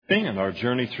And our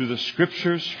journey through the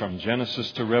Scriptures from Genesis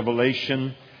to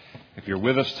Revelation. If you're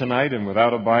with us tonight and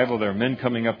without a Bible, there are men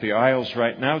coming up the aisles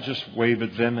right now. Just wave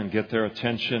at them and get their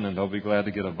attention, and they'll be glad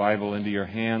to get a Bible into your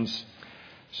hands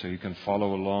so you can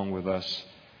follow along with us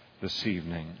this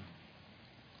evening.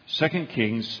 2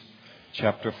 Kings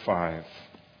chapter 5.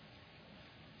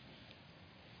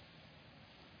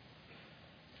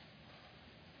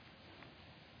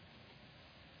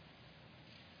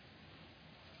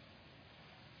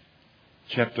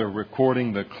 Chapter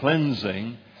recording the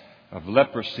cleansing of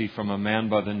leprosy from a man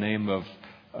by the name of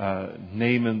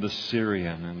Naaman the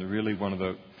Syrian, and really one of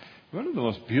the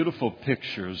most beautiful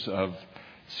pictures of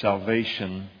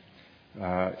salvation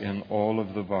in all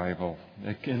of the Bible,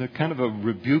 in a kind of a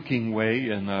rebuking way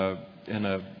and in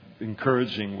a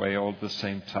encouraging way all at the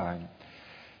same time.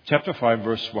 Chapter 5,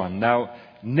 verse 1. Now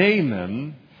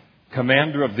Naaman,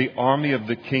 commander of the army of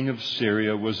the king of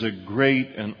Syria, was a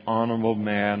great and honorable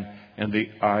man in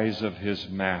the eyes of his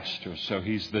master. So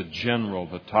he's the general,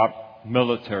 the top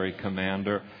military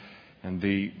commander in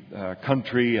the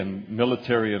country and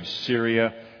military of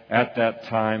Syria. At that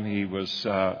time, he was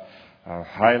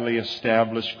highly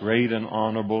established, great and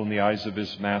honorable in the eyes of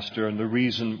his master. And the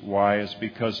reason why is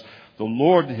because the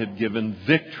Lord had given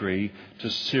victory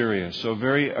to Syria. So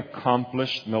very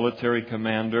accomplished military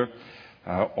commander.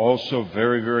 Also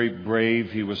very, very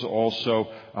brave. He was also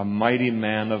a mighty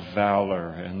man of valor.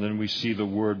 And then we see the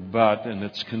word but, and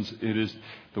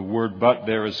the word but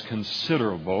there is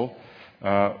considerable.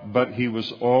 But he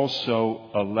was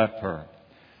also a leper.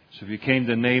 So if you came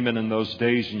to Naaman in those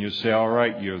days and you say, all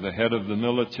right, you're the head of the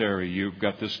military. You've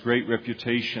got this great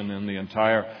reputation in the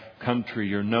entire country.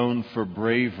 You're known for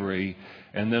bravery.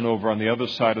 And then over on the other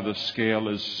side of the scale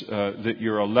is that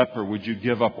you're a leper. Would you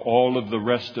give up all of the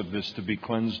rest of this to be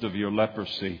cleansed of your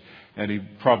leprosy? And he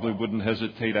probably wouldn't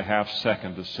hesitate a half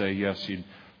second to say, yes, he'd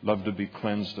love to be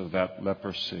cleansed of that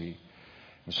leprosy.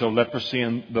 And so leprosy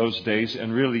in those days,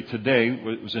 and really today,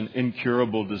 it was an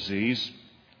incurable disease.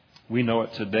 We know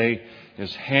it today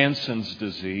as Hansen's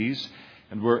disease.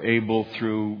 And we're able,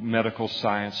 through medical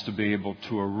science, to be able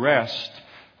to arrest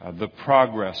the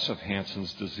progress of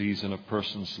Hansen's disease in a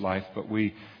person's life, but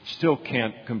we still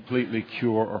can't completely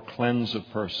cure or cleanse a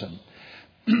person.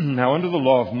 Now, under the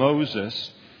law of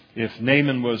Moses, if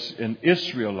Naaman was an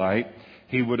Israelite,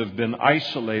 he would have been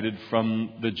isolated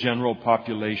from the general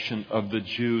population of the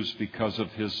Jews because of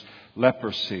his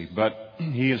leprosy. But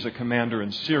he is a commander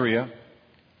in Syria.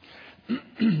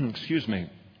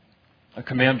 A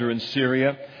commander in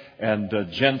Syria. And a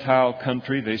Gentile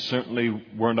country, they certainly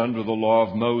weren't under the law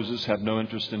of Moses, had no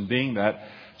interest in being that.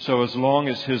 So as long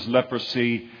as his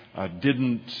leprosy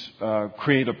didn't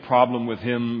create a problem with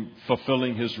him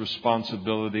fulfilling his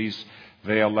responsibilities,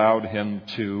 they allowed him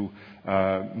to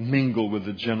mingle with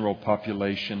the general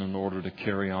population in order to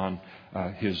carry on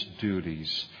his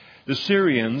duties. The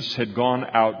Syrians had gone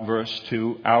out, verse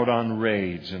 2, out on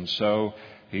raids, and so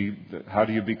how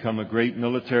do you become a great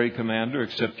military commander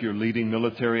except you're leading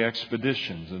military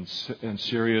expeditions? And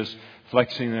Syria's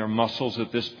flexing their muscles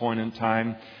at this point in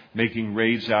time, making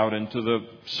raids out into the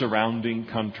surrounding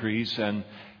countries and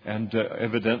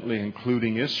evidently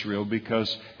including Israel,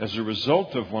 because as a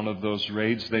result of one of those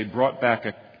raids, they brought back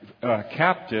a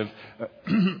captive,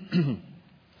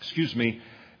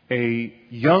 a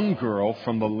young girl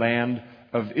from the land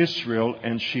of Israel,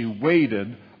 and she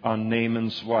waited on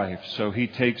Naaman's wife. So he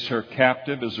takes her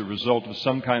captive as a result of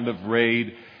some kind of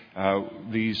raid.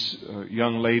 These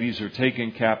young ladies are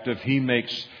taken captive. He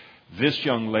makes this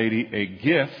young lady a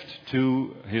gift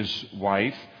to his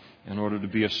wife in order to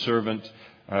be a servant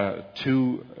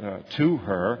to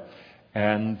her.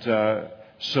 And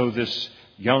so this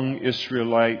young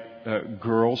Israelite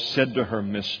girl said to her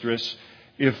mistress,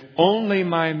 "If only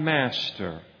my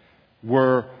master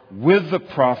were with the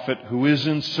prophet who is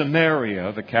in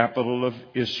Samaria, the capital of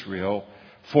Israel,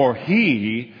 for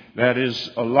he, that is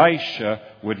Elisha,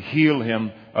 would heal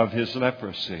him of his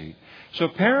leprosy." So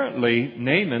apparently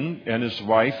Naaman and his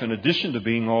wife, in addition to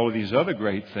being all of these other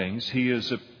great things, he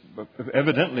is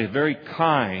evidently a very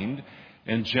kind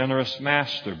and generous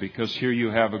master, because here you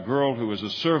have a girl who is a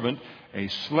servant, a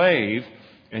slave,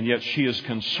 and yet she is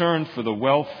concerned for the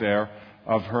welfare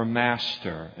of her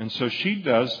master. And so she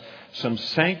does some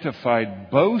sanctified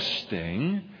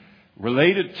boasting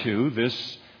related to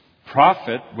this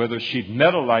prophet. Whether she'd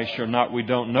met Elisha or not, we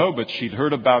don't know, but she'd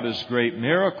heard about his great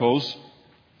miracles.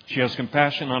 She has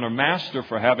compassion on her master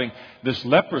for having this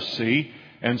leprosy,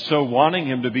 and so wanting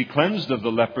him to be cleansed of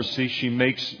the leprosy, she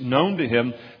makes known to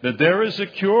him that there is a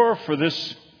cure for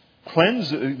this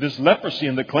leprosy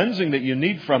and the cleansing that you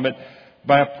need from it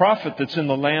by a prophet that's in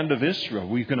the land of Israel.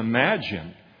 We can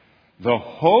imagine the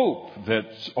hope that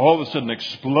all of a sudden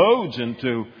explodes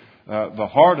into the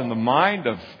heart and the mind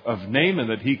of Naaman,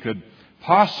 that he could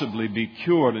possibly be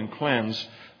cured and cleansed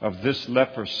of this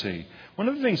leprosy. One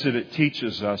of the things that it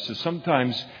teaches us is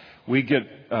sometimes we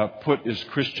get put as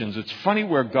Christians. It's funny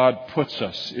where God puts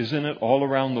us, isn't it? All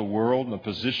around the world, and the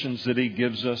positions that He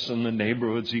gives us, and the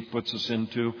neighborhoods He puts us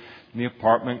into, and the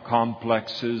apartment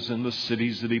complexes, and the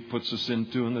cities that He puts us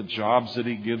into, and the jobs that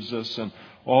He gives us, and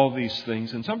all these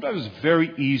things. And sometimes it's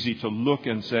very easy to look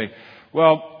and say,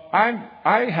 well,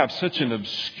 I have such an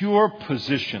obscure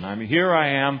position. I mean, here I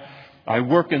am. I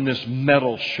work in this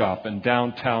metal shop in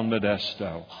downtown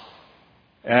Modesto.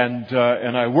 And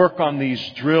I work on these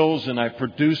drills, and I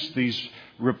produce these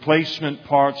replacement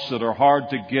parts that are hard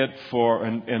to get for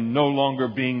and no longer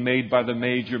being made by the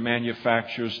major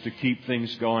manufacturers to keep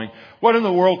things going. What in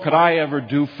the world could I ever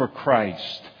do for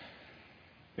Christ?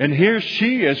 And here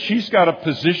she is. She's got a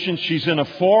position. She's in a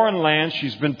foreign land.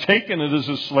 She's been taken as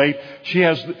a slave. She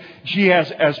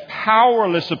has as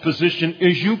powerless a position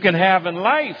as you can have in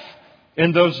life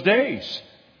in those days.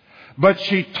 But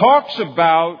she talks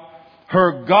about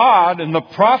her God and the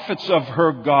prophets of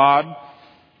her God.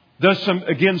 Does some,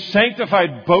 again,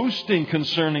 sanctified boasting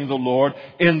concerning the Lord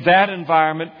in that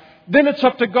environment. Then it's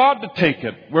up to God to take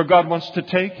it where God wants to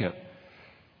take it.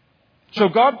 So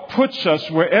God puts us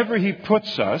wherever He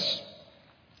puts us,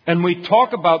 and we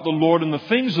talk about the Lord and the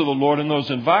things of the Lord in those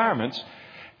environments.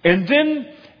 And then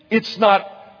it's not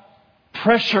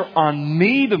pressure on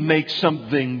me to make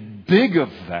something big of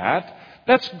that.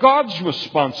 That's God's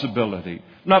responsibility,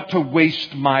 not to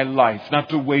waste my life, not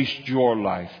to waste your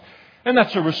life. And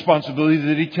that's a responsibility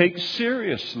that He takes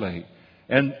seriously.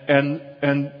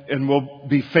 And will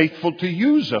be faithful to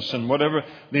use us in whatever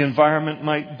the environment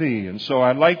might be. And so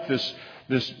I like this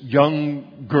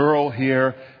young girl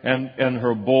here and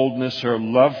her boldness, her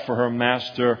love for her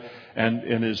master and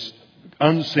in his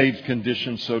unsaved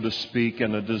condition, so to speak,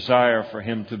 and a desire for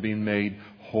him to be made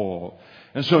whole.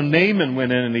 And so Naaman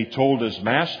went in and he told his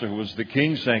master, who was the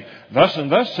king, saying, "Thus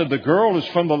and thus said the girl is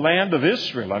from the land of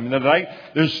Israel. I mean, that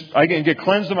I can get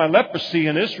cleansed of my leprosy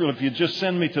in Israel if you just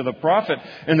send me to the prophet."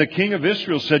 And the king of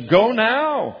Israel said, "Go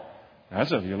now." I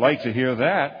said, "You'd like to hear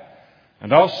that.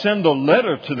 And I'll send a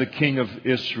letter to the king of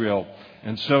Israel."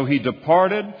 And so he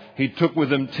departed. He took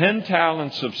with him 10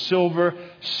 talents of silver,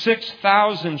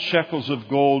 6,000 shekels of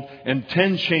gold, and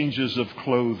 10 changes of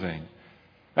clothing.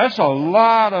 That's a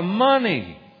lot of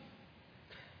money.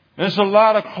 That's a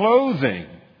lot of clothing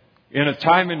in a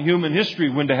time in human history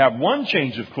when to have one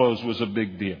change of clothes was a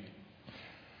big deal.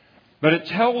 But it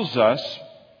tells us,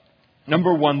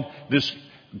 number one, this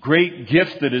great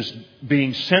gift that is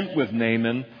being sent with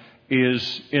Naaman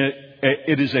is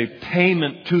it is a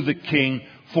payment to the king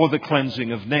for the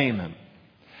cleansing of Naaman.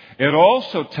 It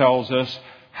also tells us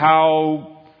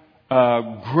how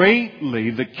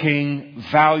greatly the king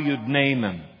valued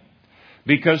Naaman.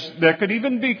 Because there could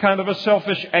even be kind of a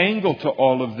selfish angle to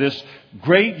all of this.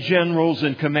 Great generals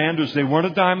and commanders, they weren't a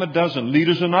dime a dozen.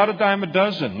 Leaders are not a dime a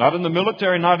dozen. Not in the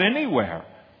military, not anywhere.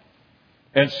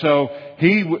 And so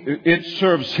it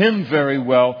serves him very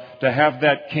well to have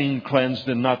that king cleansed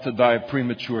and not to die a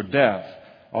premature death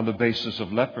on the basis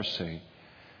of leprosy.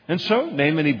 And so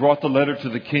Naaman, he brought the letter to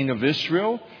the king of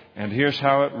Israel, and here's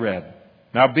how it read.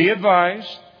 "Now be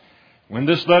advised, when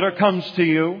this letter comes to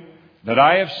you, that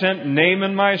I have sent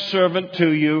Naaman my servant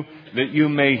to you, that you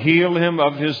may heal him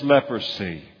of his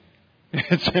leprosy."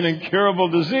 It's an incurable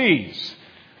disease.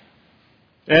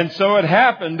 And so it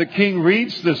happened, the king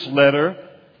reads this letter,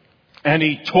 and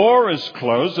he tore his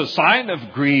clothes, a sign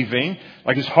of grieving,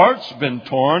 like his heart's been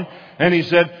torn, and he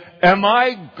said, "Am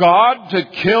I God to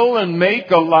kill and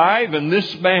make alive? And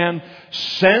this man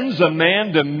sends a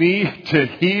man to me to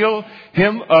heal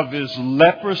him of his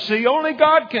leprosy? Only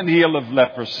God can heal of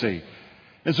leprosy."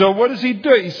 And so what does he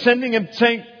do? He's sending him,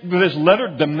 saying this letter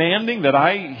demanding that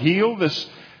I heal this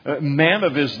man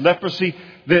of his leprosy.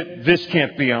 That this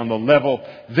can't be on the level.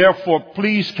 "Therefore,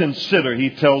 please consider,"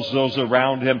 he tells those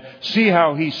around him, "see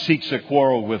how he seeks a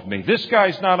quarrel with me. This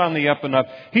guy's not on the up and up.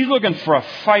 He's looking for a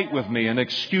fight with me, an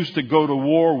excuse to go to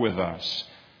war with us."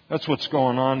 That's what's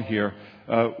going on here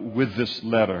with this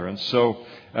letter. And so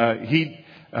he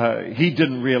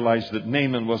didn't realize that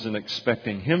Naaman wasn't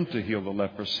expecting him to heal the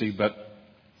leprosy,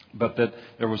 but that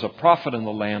there was a prophet in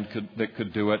the land that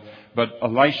could do it. But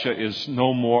Elisha is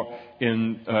no more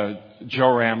in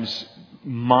Joram's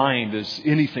mind as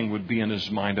anything would be in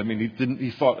his mind. I mean, he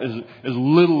thought as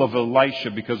little of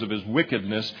Elisha because of his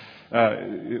wickedness.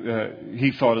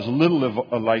 He thought as little of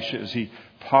Elisha as he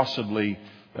possibly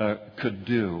could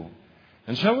do.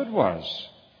 And so it was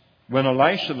When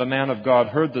Elisha, the man of God,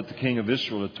 heard that the king of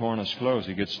Israel had torn his clothes,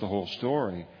 he gets the whole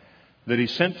story, that he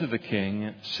sent to the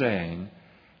king saying,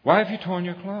 "Why have you torn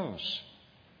your clothes?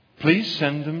 Please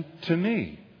send them to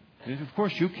me." Of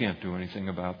course, you can't do anything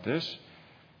about this.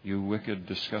 You wicked,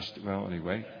 disgusting... Well,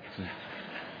 anyway,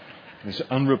 this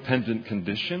unrepentant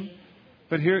condition.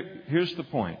 But here's the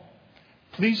point.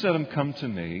 Please let him come to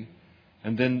me.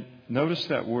 And then notice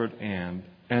that word and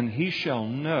he shall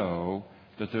know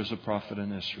that there's a prophet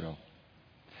in Israel.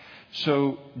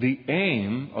 So the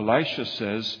aim, Elisha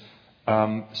says,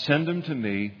 send him to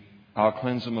me. I'll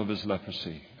cleanse him of his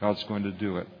leprosy. God's going to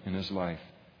do it in his life.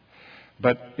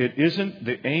 But it isn't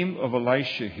the aim of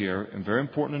Elisha here, and very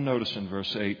important to notice in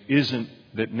verse 8, isn't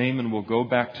that Naaman will go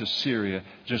back to Syria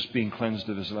just being cleansed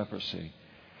of his leprosy.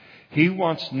 He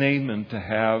wants Naaman to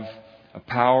have a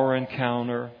power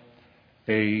encounter,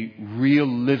 a real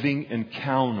living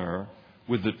encounter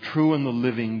with the true and the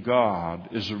living God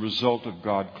as a result of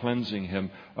God cleansing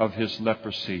him of his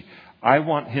leprosy. I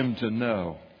want him to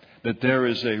know that there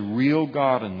is a real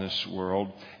God in this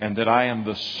world and that I am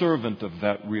the servant of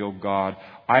that real God.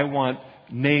 I want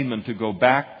Naaman to go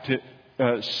back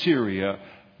to Syria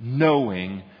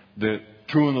knowing the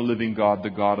true and the living God, the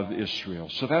God of Israel.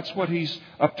 So that's what he's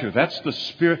up to. That's the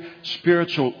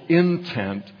spiritual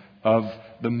intent of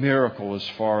the miracle as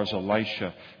far as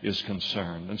Elisha is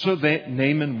concerned. And so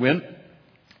Naaman went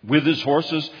with his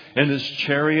horses and his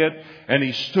chariot, and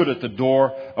he stood at the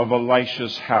door of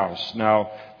Elisha's house.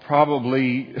 Now,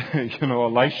 probably,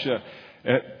 Elisha,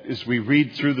 as we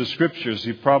read through the Scriptures,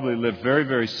 he probably lived very,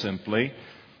 very simply.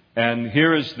 And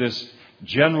here is this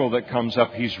general that comes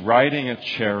up. He's riding a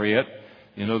chariot.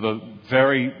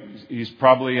 He's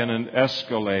probably in an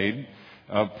Escalade.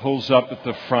 Pulls up at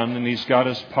the front, and he's got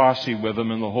his posse with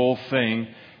him and the whole thing.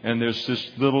 And there's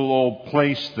this little old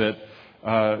place that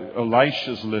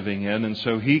Elisha's living in. And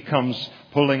so he comes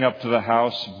pulling up to the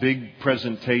house, big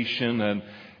presentation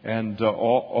and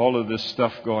all of this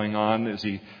stuff going on as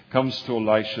he comes to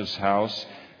Elisha's house.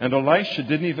 And Elisha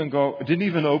didn't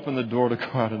even open the door to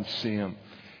go out and see him.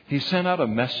 He sent out a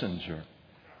messenger.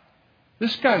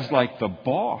 This guy's like the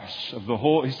boss of the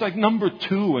whole, he's like number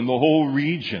 2 in the whole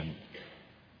region.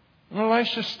 And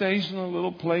Elisha stays in a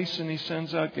little place and he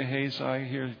sends out Gehazi,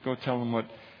 "Here, go tell him what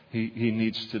he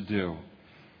needs to do."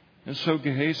 And so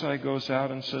Gehazi goes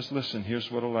out and says, "Listen, here's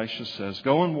what Elisha says.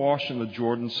 Go and wash in the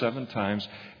Jordan 7 times.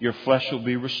 Your flesh will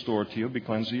be restored to you. Be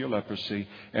cleansed of your leprosy,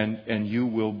 and you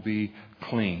will be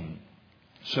clean."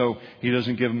 So he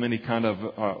doesn't give him any kind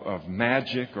of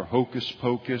magic or hocus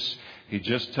pocus. He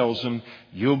just tells him,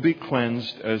 you'll be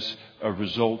cleansed as a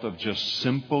result of just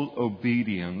simple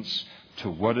obedience to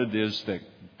what it is that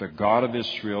the God of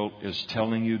Israel is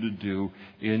telling you to do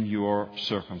in your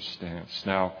circumstance.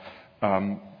 Now,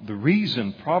 the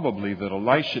reason probably that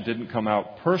Elisha didn't come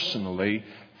out personally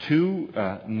to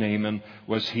Naaman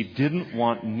was he didn't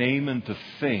want Naaman to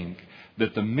think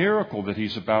that the miracle that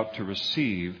he's about to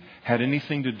receive had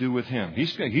anything to do with him.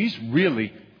 He's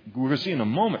really, we're going to see in a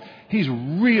moment, he's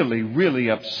really, really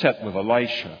upset with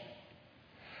Elisha.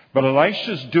 But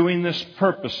Elisha's doing this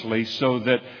purposely so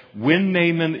that when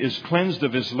Naaman is cleansed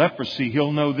of his leprosy,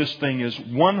 he'll know this thing is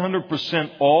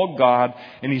 100% all God,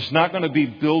 and he's not going to be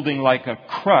building like a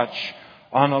crutch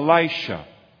on Elisha.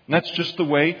 And that's just the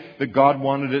way that God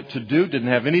wanted it to do. Didn't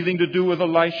have anything to do with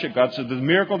Elisha. God said, the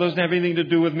miracle doesn't have anything to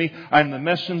do with me. I'm the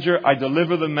messenger. I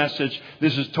deliver the message.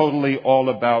 This is totally all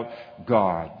about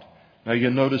God. Now you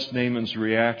notice Naaman's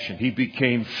reaction. He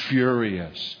became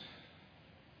furious.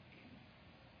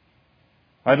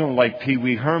 I don't like Pee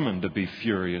Wee Herman to be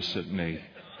furious at me,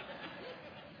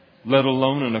 let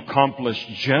alone an accomplished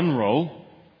general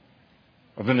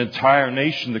of an entire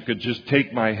nation that could just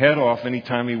take my head off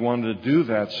anytime he wanted to do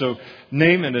that. So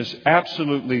Naaman is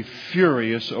absolutely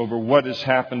furious over what has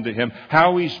happened to him,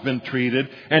 how he's been treated,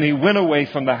 and he went away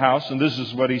from the house, and this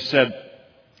is what he said.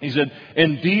 He said,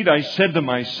 "Indeed, I said to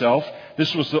myself,"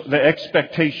 this was the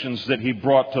expectations that he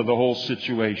brought to the whole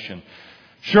situation.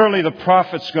 "Surely the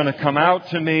prophet's going to come out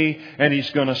to me, and he's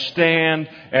going to stand,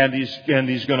 and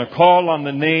he's going to call on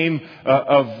the name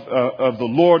of the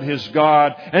Lord his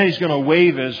God, and he's going to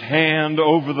wave his hand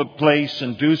over the place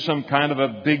and do some kind of a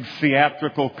big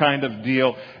theatrical kind of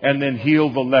deal, and then heal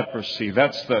the leprosy."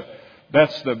 That's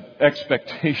the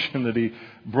expectation that he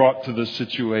brought to the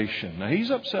situation. Now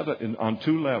he's upset on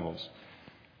 2 levels.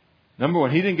 Number one,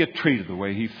 he didn't get treated the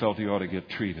way he felt he ought to get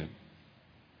treated.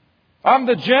 I'm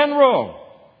the general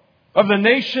of the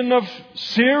nation of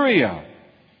Syria,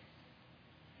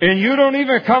 and you don't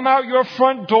even come out your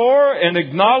front door and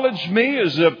acknowledge me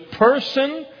as a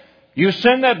person. You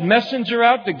send that messenger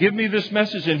out to give me this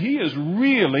message, and he is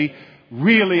really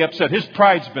really upset. His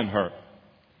pride's been hurt.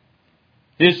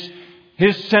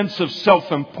 His sense of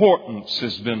self-importance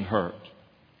has been hurt.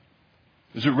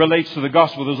 As it relates to the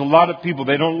gospel, there's a lot of people,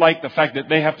 they don't like the fact that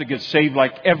they have to get saved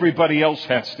like everybody else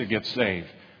has to get saved.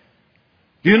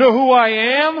 Do you know who I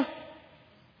am?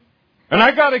 And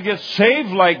I got to get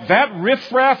saved like that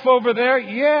riffraff over there?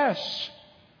 Yes.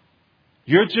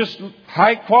 You're just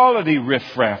high quality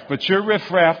riffraff, but you're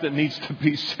riffraff that needs to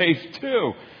be saved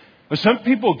too. But some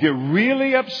people get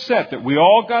really upset that we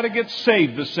all got to get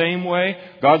saved the same way.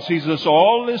 God sees us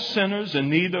all as sinners in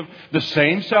need of the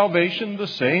same salvation, the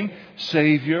same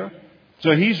Savior.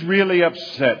 So He's really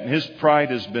upset, and His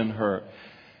pride has been hurt.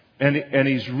 And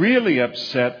He's really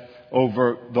upset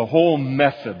over the whole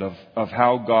method of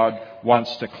how God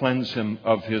wants to cleanse him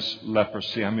of his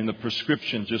leprosy. I mean, the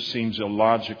prescription just seems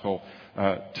illogical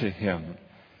to him.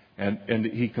 And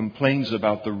he complains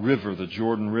about the river, the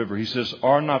Jordan River. He says,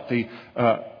 are not the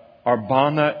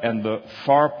Abana and the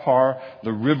Pharpar,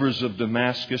 the rivers of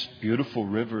Damascus, beautiful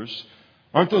rivers?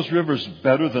 Aren't those rivers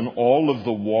better than all of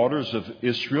the waters of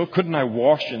Israel? Couldn't I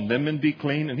wash in them and be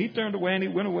clean? And he turned away and he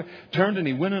went away, turned and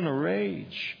he went in a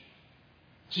rage.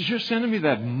 He says, you're sending me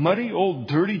that muddy, old,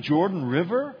 dirty Jordan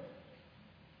River?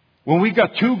 When we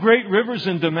got two great rivers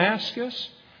in Damascus?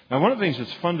 Now, one of the things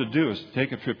that's fun to do is to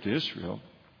take a trip to Israel.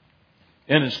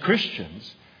 And as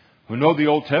Christians who know the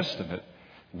Old Testament,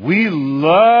 we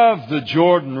love the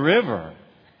Jordan River.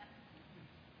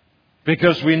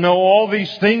 Because we know all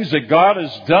these things that God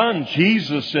has done.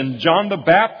 Jesus and John the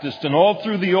Baptist and all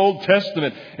through the Old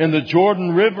Testament. And the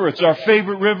Jordan River, it's our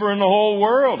favorite river in the whole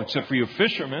world, except for you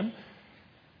fishermen.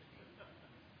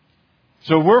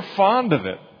 So we're fond of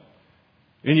it.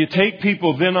 And you take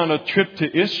people then on a trip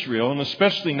to Israel, and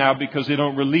especially now because they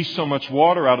don't release so much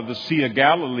water out of the Sea of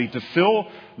Galilee to fill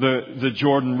the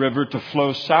Jordan River to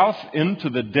flow south into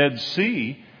the Dead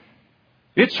Sea,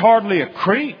 it's hardly a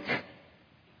creek.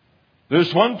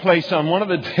 There's one place on one of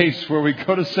the days where we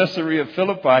go to Caesarea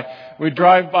Philippi, we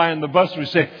drive by in the bus, we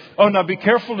say, oh, now be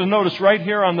careful to notice right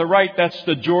here on the right, that's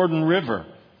the Jordan River.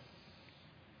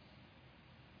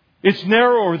 It's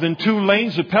narrower than 2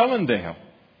 lanes of Pellendale.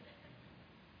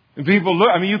 And people look,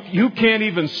 I mean, you can't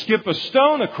even skip a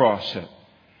stone across it.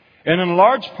 And in a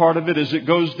large part of it, as it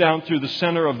goes down through the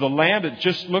center of the land, it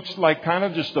just looks like kind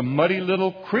of just a muddy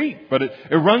little creek. But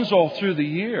it runs all through the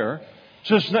year.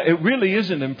 So it really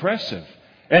isn't impressive.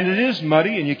 And it is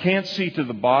muddy and you can't see to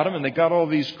the bottom. And they got all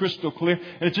these crystal clear.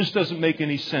 And it just doesn't make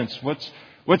any sense.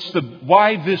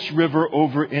 Why this river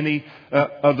over any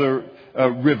other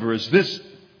river?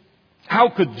 How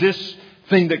could this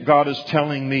thing that God is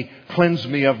telling me cleanse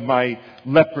me of my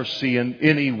leprosy in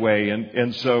any way?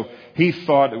 And so he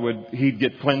thought he'd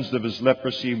get cleansed of his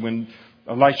leprosy when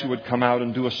Elisha would come out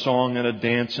and do a song and a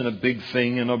dance and a big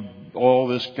thing and all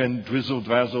this kind of drizzle,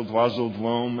 dazzle, dwazzle,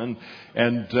 dwom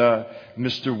and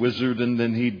Mr. Wizard, and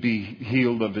then he'd be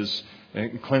healed of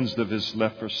cleansed of his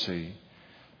leprosy.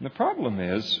 And the problem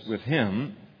is with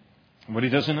him, what he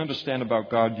doesn't understand about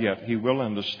God yet, he will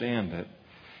understand it,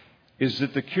 is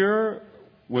that the cure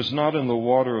was not in the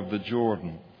water of the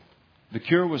Jordan. The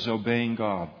cure was obeying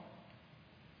God.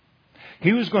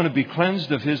 He was going to be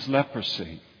cleansed of his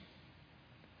leprosy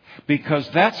because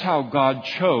that's how God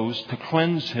chose to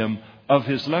cleanse him of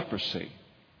his leprosy.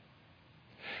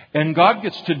 And God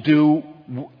gets to do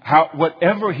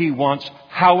whatever He wants,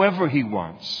 however He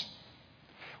wants.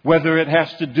 Whether it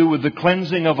has to do with the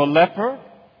cleansing of a leper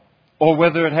or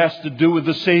whether it has to do with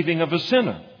the saving of a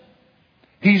sinner.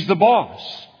 He's the boss.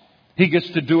 He gets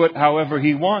to do it however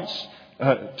He wants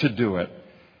to do it.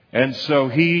 And so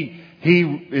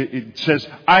it says,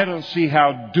 I don't see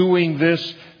how doing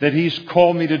this that He's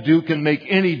called me to do can make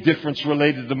any difference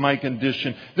related to my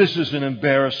condition. This is an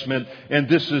embarrassment and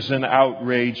this is an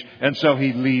outrage. And so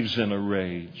he leaves in a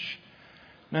rage.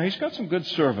 Now he's got some good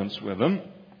servants with him.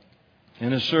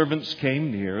 And his servants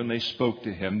came near and they spoke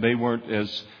to him. They weren't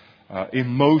as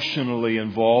emotionally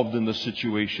involved in the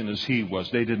situation as he was.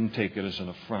 They didn't take it as an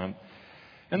affront.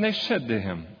 And they said to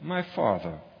him, my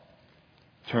father,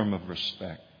 term of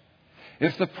respect,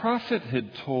 if the prophet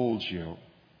had told you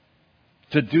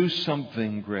to do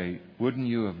something great, wouldn't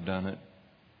you have done it?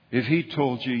 If he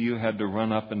told you you had to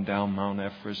run up and down Mount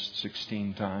Everest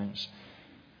 16 times,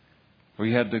 or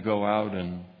you had to go out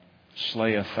and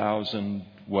slay 1,000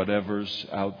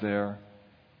 whatevers out there,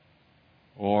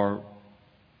 or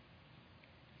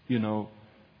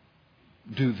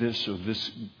do this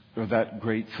or that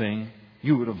great thing,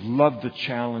 you would have loved the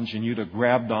challenge and you'd have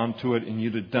grabbed onto it and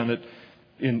you'd have done it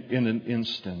in an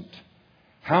instant.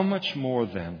 How much more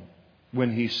then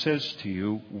when He says to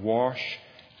you, wash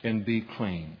and be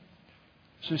clean?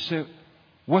 So you say,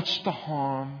 What's the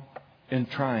harm in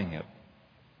trying it?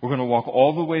 We're going to walk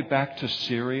all the way back to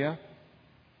Syria,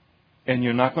 and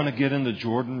you're not going to get in the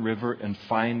Jordan River and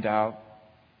find out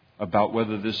about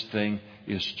whether this thing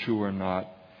is true or not.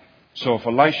 So if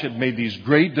Elisha had made these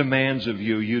great demands of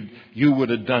you, you would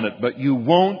have done it. But you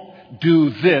won't do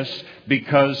this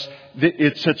because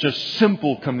it's such a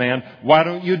simple command. Why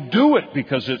don't you do it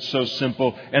because it's so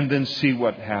simple, and then see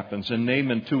what happens? And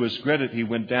Naaman, to his credit, he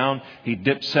went down. He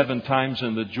dipped 7 times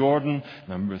in the Jordan.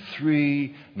 Number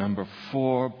 3, number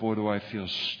 4. Boy, do I feel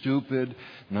stupid.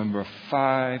 Number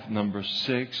 5, number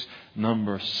 6,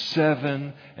 number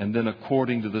 7. And then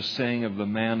according to the saying of the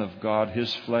man of God,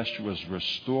 his flesh was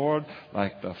restored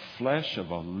like the flesh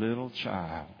of a little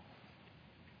child.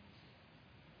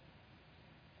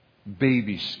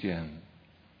 Baby skin,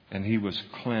 and he was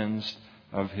cleansed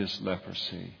of his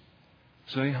leprosy.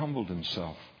 So he humbled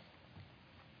himself,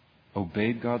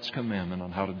 obeyed God's commandment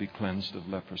on how to be cleansed of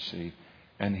leprosy,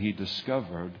 and he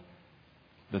discovered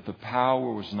that the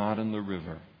power was not in the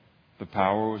river. The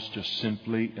power was just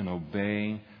simply in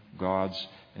obeying God's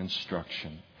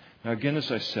instruction. Now again,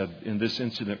 as I said, in this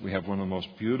incident we have one of the most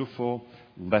beautiful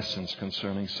lessons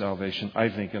concerning salvation, I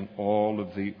think, in all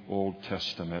of the Old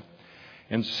Testament.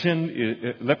 And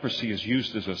leprosy is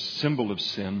used as a symbol of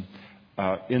sin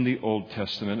in the Old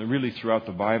Testament and really throughout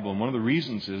the Bible. And one of the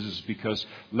reasons is because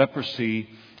leprosy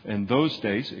in those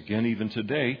days, again even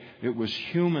today, it was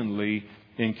humanly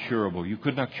incurable. You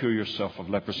could not cure yourself of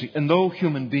leprosy. And no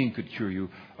human being could cure you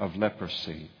of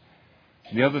leprosy.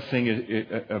 The other thing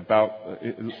about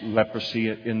leprosy,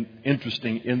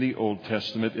 interesting in the Old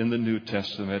Testament, in the New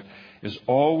Testament, is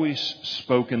always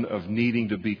spoken of needing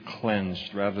to be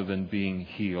cleansed rather than being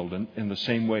healed. And in the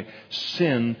same way,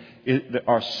 sin,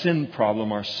 our sin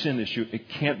problem, our sin issue, it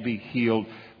can't be healed.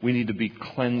 We need to be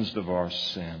cleansed of our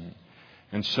sin.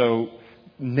 And so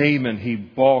Naaman, he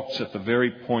balks at the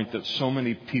very point that so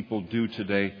many people do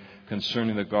today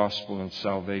concerning the gospel and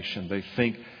salvation. They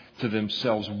think to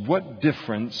themselves, what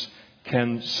difference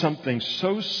can something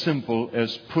so simple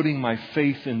as putting my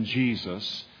faith in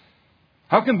Jesus,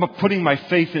 how can putting my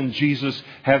faith in Jesus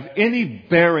have any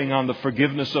bearing on the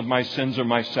forgiveness of my sins or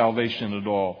my salvation at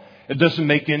all? It doesn't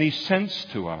make any sense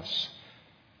to us.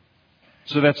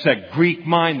 So that's that Greek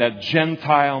mind, that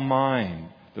Gentile mind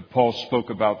that Paul spoke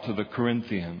about to the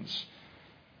Corinthians.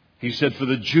 He said, for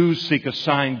the Jews seek a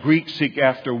sign, Greeks seek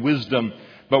after wisdom,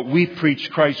 but we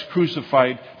preach Christ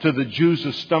crucified, to the Jews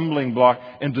a stumbling block,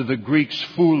 and to the Greeks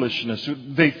foolishness.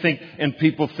 They think, and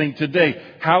people think today,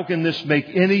 how can this make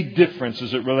any difference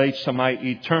as it relates to my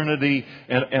eternity?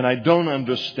 And I don't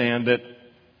understand it.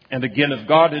 And again, if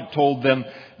God had told them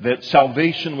that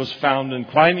salvation was found in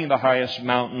climbing the highest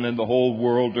mountain in the whole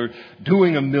world, or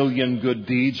doing 1,000,000 good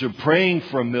deeds, or praying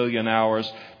for 1,000,000 hours,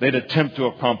 they'd attempt to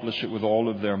accomplish it with all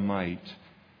of their might.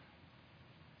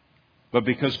 But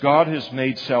because God has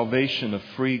made salvation a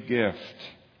free gift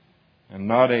and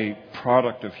not a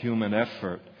product of human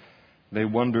effort, they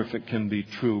wonder if it can be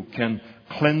true. Can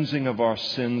cleansing of our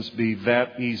sins be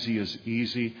that easy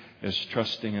as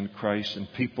trusting in Christ? And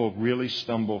people really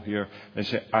stumble here. They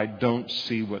say, I don't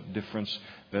see what difference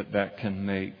that can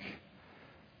make.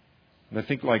 And I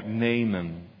think like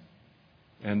Naaman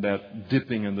and that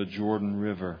dipping in the Jordan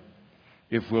River,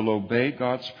 if we'll obey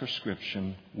God's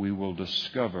prescription, we will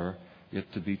discover it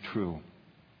to be true.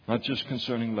 Not just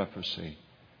concerning leprosy,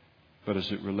 but as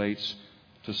it relates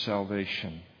to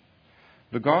salvation.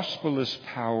 The gospel is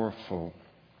powerful,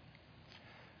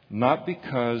 not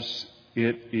because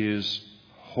it is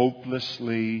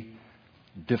hopelessly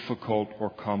difficult or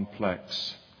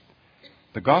complex.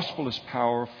 The gospel is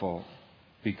powerful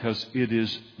because it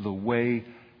is the way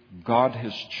God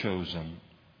has chosen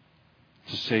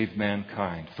to save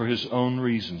mankind for His own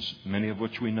reasons, many of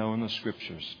which we know in the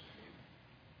Scriptures.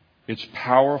 It's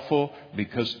powerful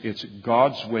because it's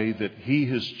God's way that He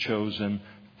has chosen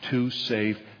to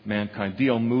save mankind.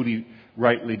 D.L. Moody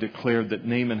rightly declared that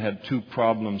Naaman had 2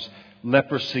 problems,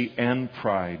 leprosy and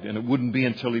pride. And it wouldn't be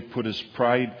until he put his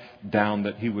pride down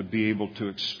that he would be able to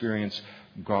experience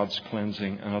God's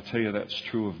cleansing. And I'll tell you, that's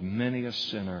true of many a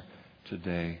sinner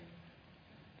today,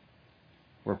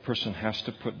 where a person has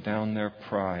to put down their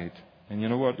pride. And you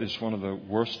know what is one of the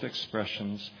worst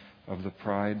expressions of the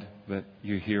pride that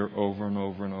you hear over and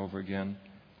over and over again?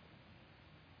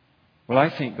 Well, I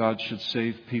think God should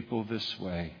save people this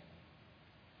way.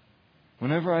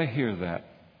 Whenever I hear that,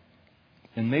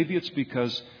 and maybe it's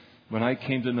because when I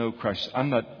came to know Christ, I'm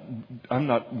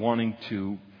not wanting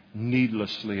to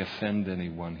needlessly offend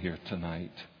anyone here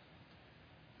tonight.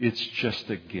 It's just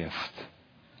a gift.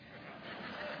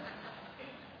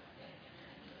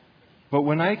 But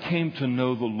when I came to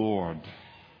know the Lord,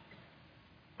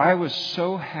 I was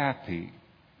so happy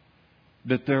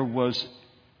that there was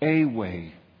a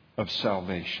way of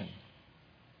salvation.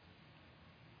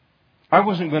 I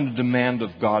wasn't going to demand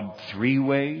of God 3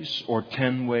 ways or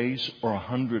 10 ways or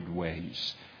 100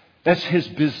 ways. That's His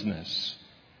business.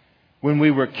 When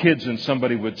we were kids and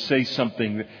somebody would say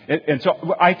something, and so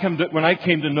when I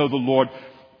came to know the Lord,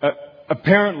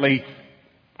 apparently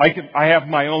I have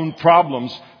my own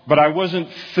problems, but I wasn't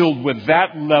filled with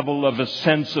that level of a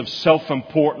sense of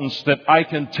self-importance that I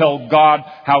can tell God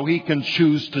how He can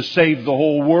choose to save the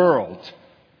whole world.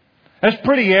 That's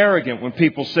pretty arrogant when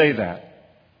people say that.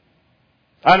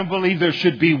 I don't believe there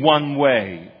should be one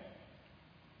way.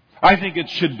 I think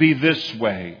it should be this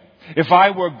way. If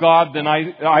I were God, then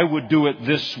I would do it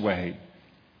this way.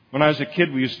 When I was a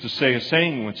kid, we used to say a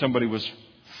saying when somebody was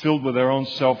filled with their own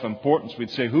self-importance.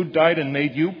 We'd say, "Who died and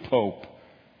made you Pope?"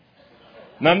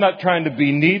 And I'm not trying to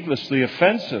be needlessly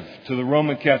offensive to the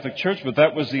Roman Catholic Church, but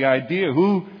that was the idea.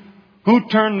 Who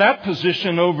turned that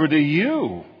position over to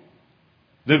you?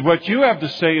 That what you have to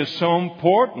say is so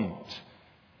important.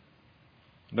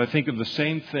 And I think of the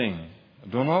same thing. I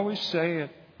don't always say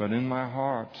it, but in my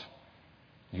heart,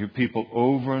 I hear people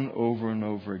over and over and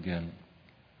over again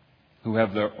who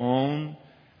have their own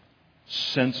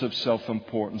sense of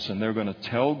self-importance, and they're going to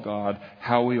tell God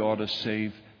how we ought to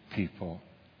save people.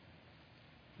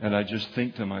 And I just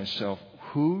think to myself,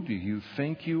 who do you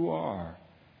think you are?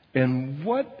 And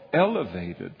what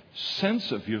elevated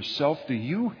sense of yourself do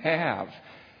you have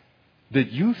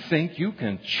that you think you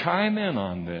can chime in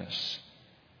on this?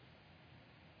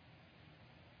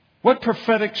 What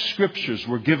prophetic scriptures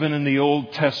were given in the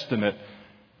Old Testament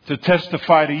to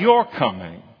testify to your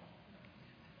coming?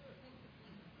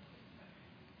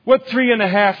 What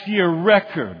 3.5-year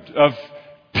record of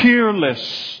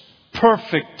peerless,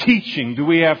 perfect teaching do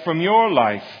we have from your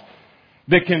life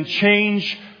that can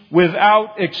change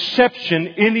without exception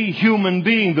any human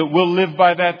being that will live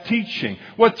by that teaching?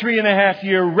 What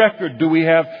 3.5-year record do we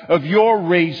have of your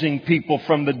raising people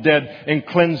from the dead and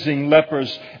cleansing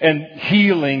lepers and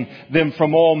healing them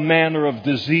from all manner of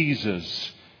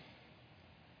diseases?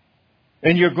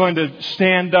 And you're going to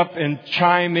stand up and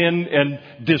chime in and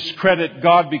discredit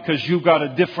God because you've got a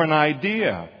different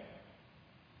idea.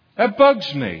 That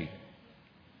bugs me.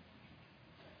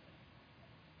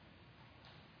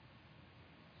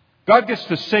 God gets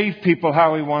to save people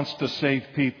how He wants to save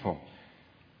people.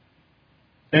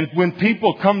 And when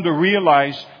people come to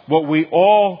realize what we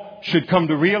all should come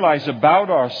to realize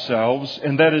about ourselves,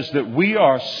 and that is that we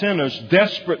are sinners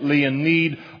desperately in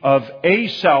need of a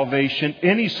salvation,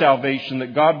 any salvation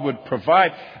that God would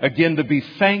provide, again, to be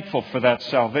thankful for that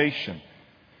salvation.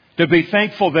 To be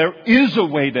thankful there is a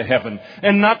way to heaven,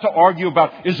 and not to argue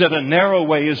about, is it a narrow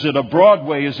way, is it a broad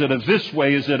way, is it a this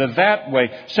way, is it a that way.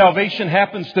 Salvation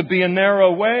happens to be a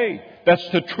narrow way. That's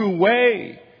the true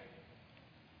way.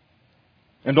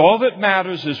 And all that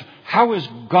matters is, how has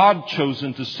God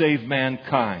chosen to save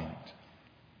mankind?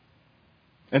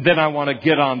 And then I want to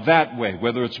get on that way,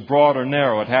 whether it's broad or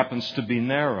narrow. It happens to be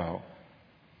narrow.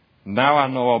 Now I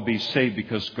know I'll be saved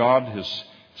because God has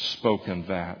spoken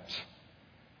that.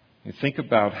 You think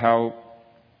about how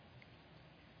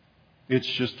it's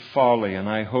just folly, and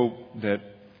I hope that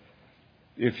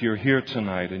if you're here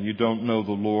tonight and you don't know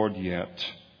the Lord yet,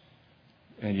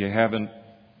 and you haven't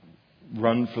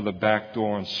run for the back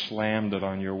door and slammed it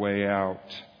on your way out,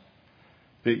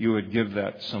 that you would give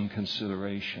that some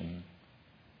consideration.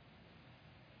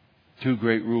 2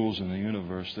 great rules in the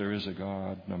universe. There is a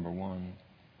God, number 1.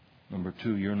 Number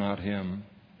 2, you're not Him.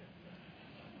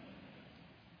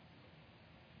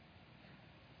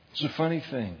 It's a funny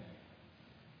thing.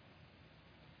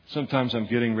 Sometimes I'm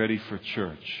getting ready for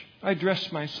church. I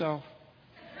dress myself.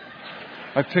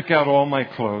 I pick out all my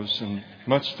clothes, and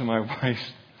much to my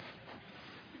wife's.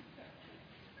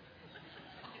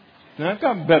 And I've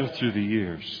gotten better through the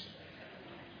years.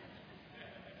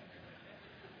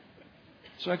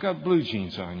 So I got blue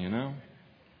jeans on, you know.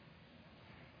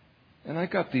 And I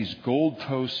got these gold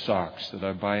toe socks that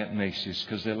I buy at Macy's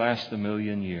because they last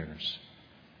 1,000,000 years.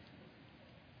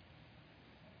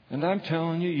 And I'm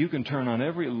telling you, you can turn on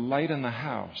every light in the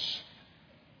house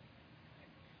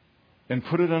and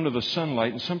put it under the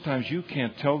sunlight, and sometimes you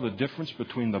can't tell the difference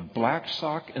between the black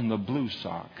sock and the blue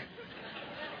sock,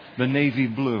 the navy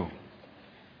blue.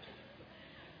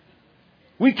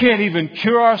 We can't even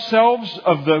cure ourselves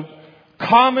of the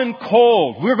common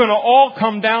cold. We're going to all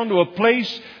come down to a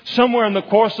place somewhere in the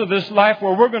course of this life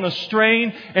where we're going to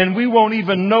strain and we won't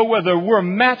even know whether we're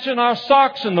matching our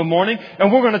socks in the morning,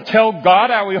 and we're going to tell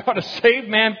God how we ought to save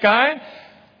mankind.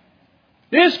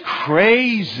 It's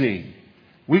crazy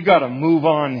We got to move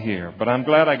on here. But I'm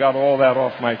glad I got all that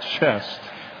off my chest.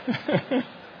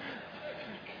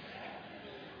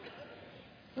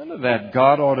 None of that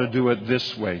God ought to do it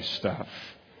this way stuff.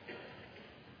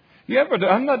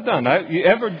 I'm not done. You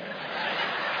ever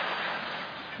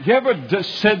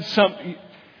said something?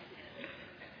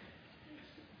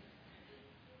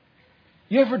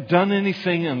 You ever done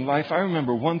anything in life? I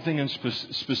remember one thing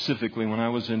specifically when I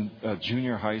was in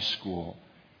junior high school.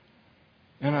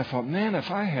 And I thought, man, if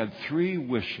I had 3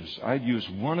 wishes, I'd use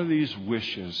one of these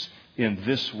wishes in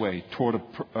this way toward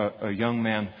a young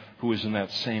man who was in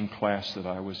that same class that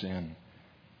I was in.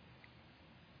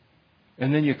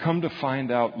 And then you come to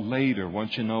find out later,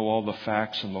 once you know all the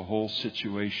facts and the whole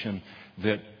situation,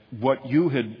 that what you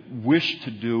had wished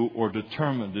to do or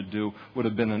determined to do would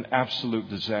have been an absolute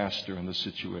disaster in the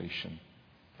situation.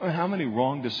 I mean, how many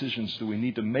wrong decisions do we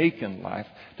need to make in life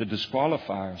to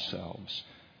disqualify ourselves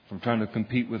from trying to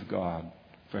compete with God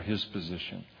for His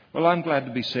position? Well, I'm glad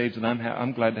to be saved, and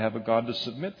I'm glad to have a God to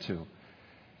submit to.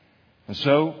 And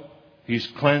so he's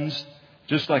cleansed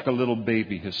just like a little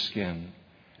baby, his skin.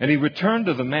 And he returned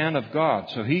to the man of God.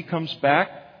 So he comes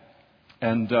back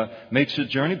and makes a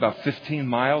journey about 15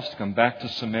 miles to come back to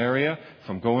Samaria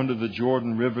from going to the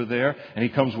Jordan River there. And he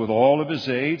comes with all of his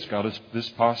aides, got this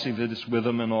posse that is with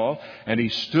him and all. And he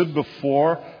stood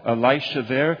before Elisha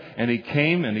there, and he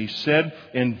came and he said,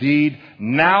 "Indeed,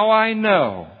 now I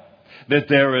know that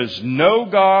there is no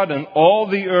God in all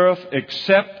the earth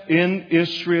except in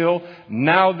Israel.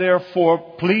 Now therefore,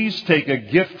 please take a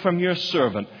gift from your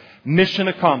servant." Mission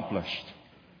accomplished.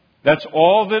 That's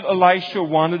all that Elisha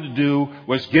wanted to do,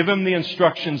 was give him the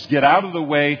instructions, get out of the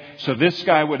way, so this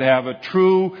guy would have a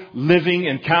true living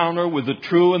encounter with the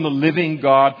true and the living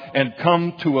God and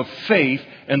come to a faith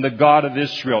in the God of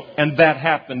Israel. And that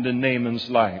happened in Naaman's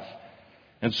life.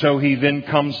 And so he then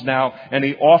comes now and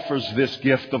he offers this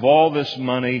gift of all this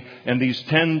money and these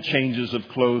 10 changes of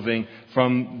clothing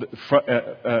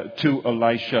to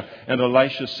Elisha. And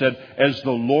Elisha said, "As the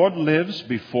Lord lives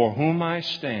before whom I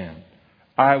stand,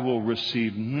 I will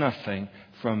receive nothing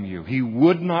from you." He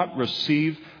would not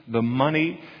receive the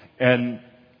money, and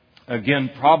again,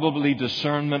 probably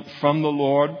discernment from the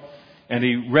Lord. And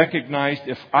he recognized,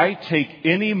 if I take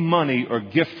any money or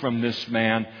gift from this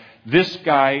man, this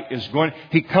guy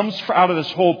he comes out of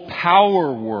this whole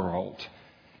power world.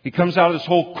 He comes out of this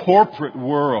whole corporate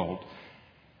world.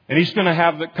 And he's going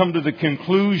to come to the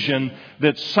conclusion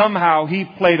that somehow he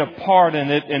played a part in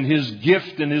it, and his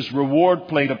gift and his reward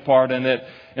played a part in it.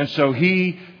 And so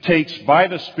he takes by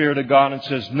the Spirit of God and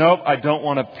says, "Nope, I don't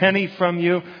want a penny from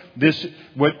you.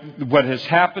 What has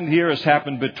happened here has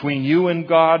happened between you and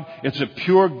God. It's a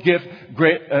pure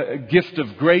gift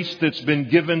of grace that's been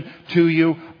given to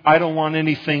you. I don't want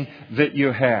anything that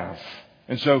you have."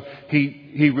 And so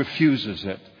he refuses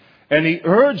it. And he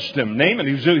urged him, Naaman,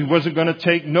 he wasn't going to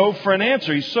take no for an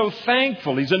answer. He's so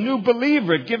thankful. He's a new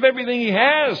believer. Give everything he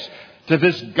has to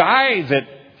this guy that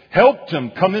helped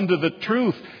him come into the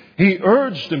truth. He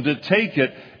urged him to take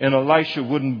it, and Elisha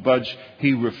wouldn't budge.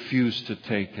 He refused to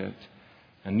take it.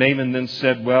 And Naaman then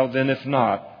said, "Well, then if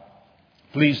not,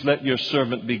 please let your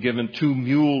servant be given 2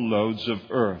 mule loads of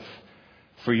earth.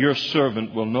 For your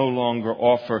servant will no longer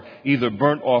offer either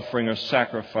burnt offering or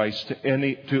sacrifice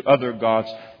to other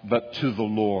gods, but to the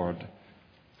Lord."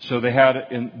 So they had,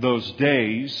 in those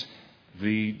days,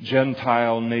 the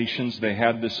Gentile nations, they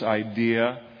had this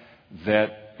idea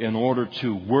that in order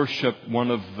to worship one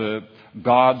of the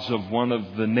gods of one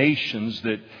of the nations,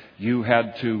 that you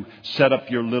had to set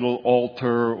up your little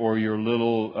altar or your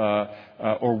little,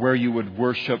 or where you would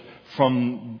worship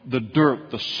from the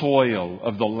dirt, the soil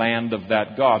of the land of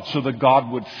that God, so the God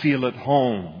would feel at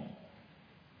home.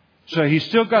 So he's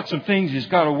still got some things he's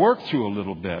got to work through a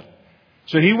little bit.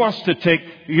 So he wants to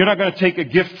you're not going to take a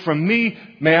gift from me.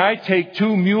 May I take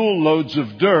 2 mule loads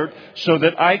of dirt so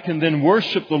that I can then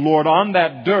worship the Lord on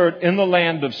that dirt in the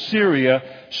land of Syria,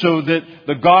 so that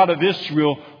the God of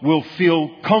Israel will feel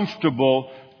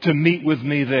comfortable to meet with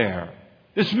me there.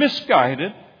 It's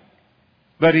misguided.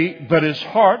 But his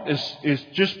heart is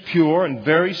just pure and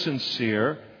very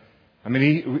sincere. I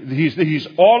mean, he's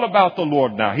all about the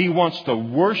Lord now. He wants to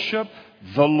worship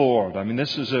the Lord. I mean,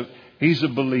 he's a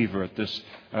believer at this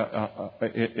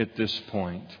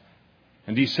point.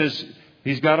 And he says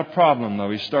he's got a problem, though.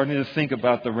 He's starting to think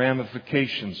about the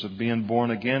ramifications of being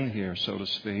born again here, so to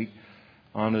speak,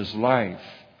 on his life.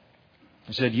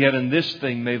 He said, "Yet in this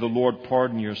thing may the Lord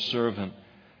pardon your servant.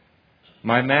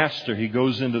 My master," he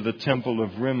goes into the temple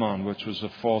of Rimmon, which was a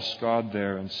false god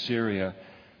there in Syria,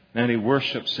 And he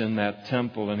worships in that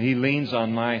temple, and he leans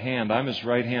on my hand. I'm his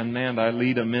right-hand man. I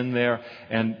lead him in there,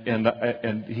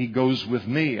 and he goes with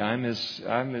me. I'm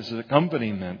his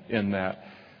accompaniment in that.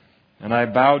 And I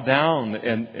bow down,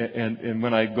 and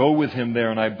when I go with him there,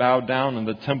 and I bow down in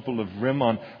the temple of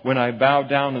Rimmon, when I bow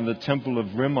down in the temple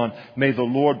of Rimmon, may the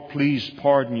Lord please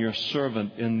pardon your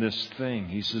servant in this thing.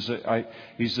 He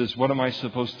says, what am I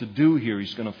supposed to do here?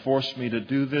 He's going to force me to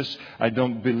do this. I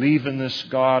don't believe in this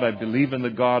God. I believe in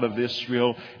the God of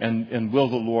Israel, and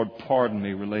will the Lord pardon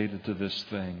me related to this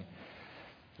thing?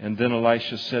 And then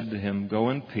Elisha said to him, go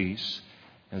in peace.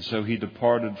 And so he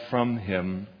departed from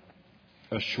him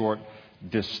a short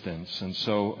distance. And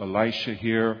so Elisha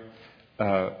here,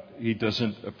 he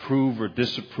doesn't approve or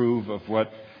disapprove of what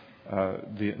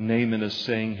the Naaman is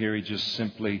saying here. He just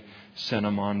simply sent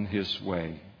him on his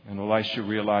way. And Elisha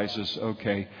realizes,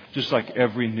 okay, just like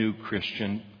every new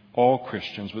Christian, all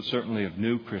Christians, but certainly of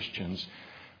new Christians,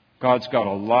 God's got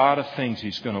a lot of things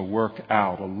He's going to work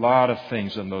out, a lot of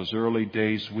things in those early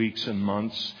days, weeks and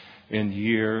months and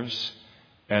years.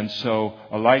 And so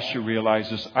Elisha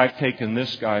realizes, I've taken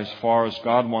this guy as far as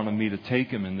God wanted me to take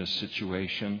him in this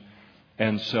situation.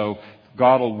 And so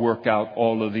God will work out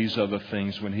all of these other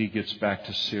things when he gets back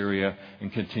to Syria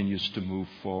and continues to move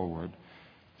forward.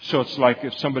 So it's like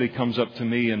if somebody comes up to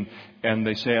me and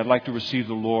they say, I'd like to receive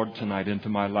the Lord tonight into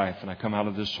my life. And I come out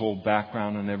of this whole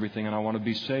background and everything, and I want to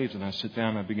be saved. And I sit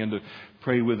down and I begin to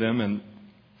pray with them,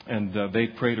 and they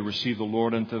pray to receive the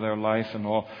Lord into their life and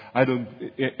all.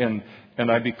 And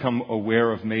I become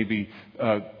aware of maybe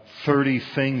 30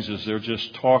 things as they're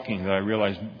just talking that I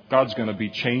realize God's going to be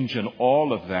changing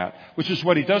all of that, which is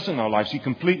what He does in our lives. He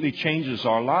completely changes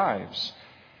our lives.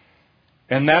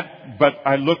 But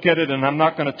I look at it and I'm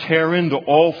not going to tear into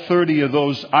all 30 of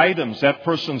those items. That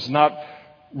person's not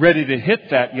ready to hit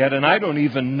that yet, and I don't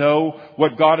even know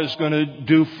what God is going to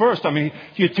do first. I mean,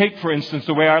 you take, for instance,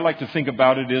 the way I like to think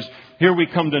about it is, here we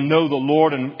come to know the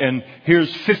Lord, and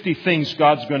here's 50 things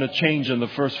God's going to change in the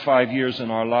first 5 years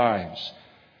in our lives.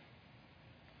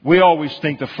 We always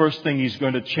think the first thing He's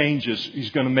going to change is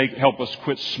He's going to help us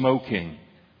quit smoking.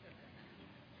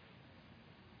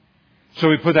 So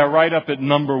we put that right up at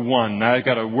number 1. Now I've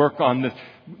got to work on this.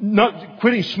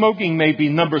 Quitting smoking may be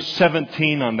number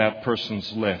 17 on that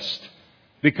person's list.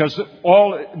 Because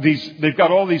they've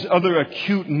got all these other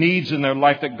acute needs in their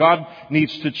life that God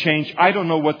needs to change. I don't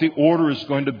know what the order is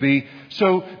going to be.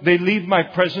 So they leave my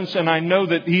presence, and I know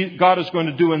that God is going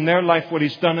to do in their life what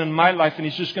He's done in my life. And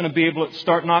He's just going to be able to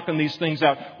start knocking these things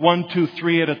out 1, 2,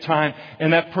 3 at a time.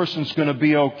 And that person's going to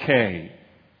be okay.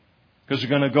 Because they're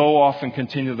going to go off and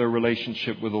continue their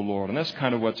relationship with the Lord. And that's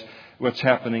kind of what's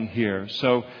happening here.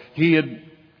 So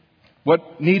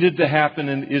what needed to happen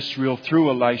in Israel through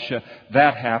Elisha,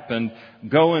 that happened.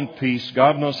 Go in peace.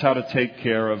 God knows how to take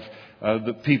care of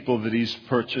the people that He's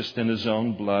purchased in His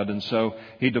own blood. And so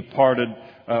he departed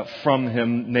from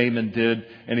him, Naaman did,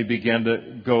 and he began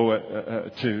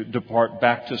to depart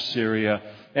back to Syria.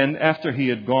 And after he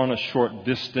had gone a short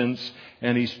distance,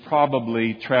 and he's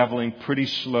probably traveling pretty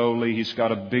slowly, he's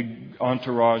got a big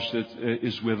entourage that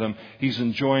is with him. He's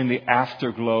enjoying the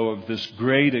afterglow of this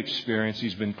great experience.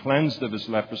 He's been cleansed of his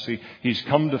leprosy. He's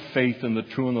come to faith in the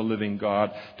true and the living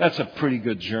God. That's a pretty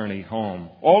good journey home.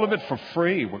 All of it for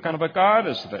free. What kind of a God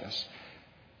is this?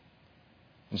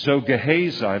 And so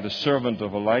Gehazi, the servant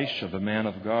of Elisha, the man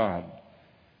of God,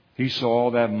 he saw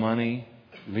all that money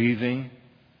leaving.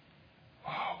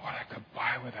 Oh, what I could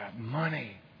buy with that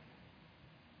money.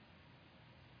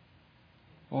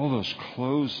 All those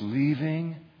clothes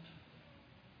leaving.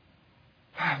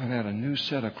 I haven't had a new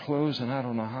set of clothes in I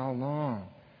don't know how long.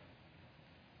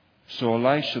 So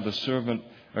Gehazi, the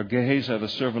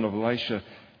servant of Elisha,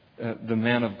 the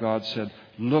man of God, said,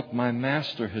 "Look, my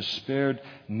master has spared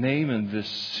Naaman this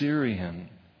Syrian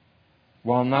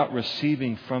while not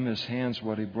receiving from his hands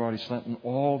what he brought. He's letting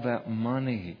all that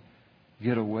money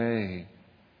get away.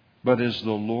 But as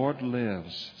the Lord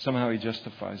lives," somehow he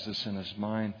justifies this in his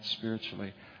mind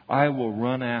spiritually, "I will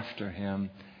run after him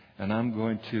and I'm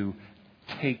going to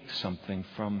take something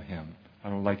from him." I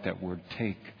don't like that word,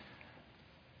 take.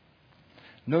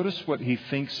 Notice what he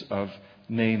thinks of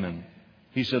Naaman.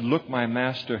 He said, "Look, my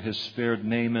master has spared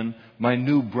Naaman, my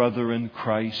new brother in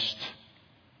Christ,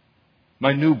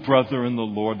 my new brother in the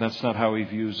Lord." That's not how he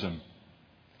views him.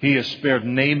 He has spared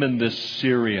Naaman this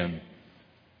Syrian,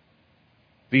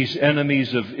 these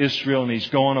enemies of Israel, and he's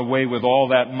gone away with all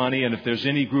that money. And if there's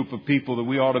any group of people that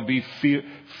we ought to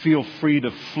feel free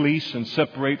to fleece and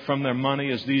separate from their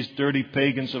money, as these dirty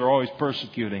pagans that are always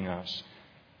persecuting us.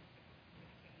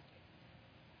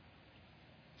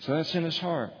 So that's in his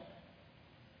heart.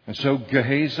 And so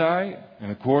Gehazi, in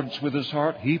accordance with his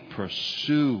heart, he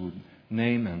pursued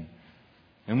Naaman.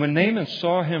 And when Naaman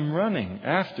saw him running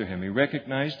after him, he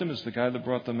recognized him as the guy that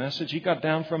brought the message. He got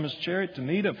down from his chariot to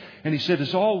meet him. And he said,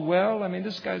 "Is all well? I mean,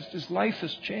 his life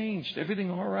has changed.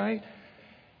 Everything all right?"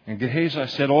 And Gehazi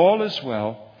said, "All is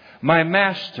well. My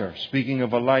master," speaking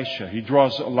of Elisha, he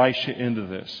draws Elisha into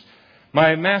this.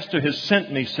 "My master has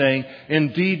sent me, saying,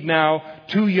 indeed now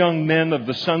 2 young men of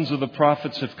the sons of the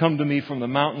prophets have come to me from the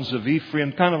mountains of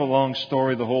Ephraim." Kind of a long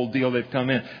story, the whole deal. They've come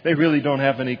in. They really don't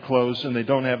have any clothes and they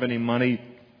don't have any money.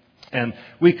 And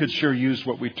we could sure use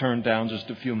what we turned down just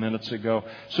a few minutes ago.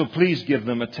 So please give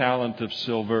them a talent of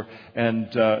silver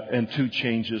and 2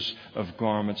 changes of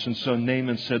garments. And so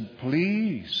Naaman said,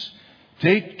 "Please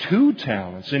take 2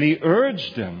 talents. And he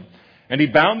urged him. And he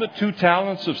bound the 2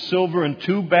 talents of silver in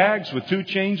 2 bags with 2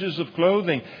 changes of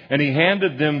clothing. And he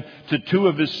handed them to 2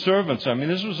 of his servants. I mean,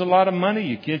 this was a lot of money.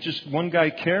 You can't just one guy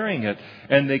carrying it.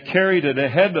 And they carried it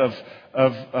ahead of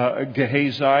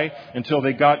Gehazi until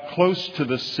they got close to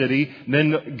the city. And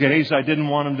then Gehazi didn't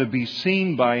want him to be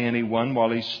seen by anyone while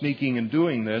he's sneaking and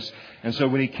doing this. And so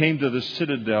when he came to the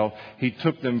citadel, he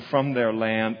took them from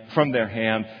their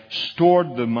hand,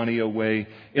 stored the money away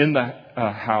in the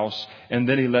house, and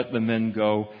then he let the men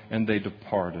go, and they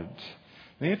departed.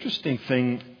 The interesting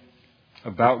thing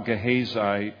about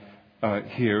Gehazi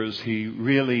here is he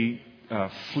really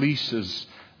fleeces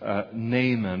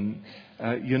Naaman.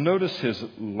 You notice his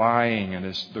lying and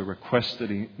the request that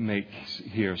he makes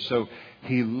here. So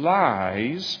he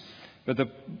lies, but the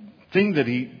thing that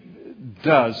he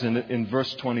does in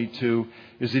verse 22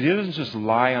 is that he doesn't just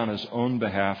lie on his own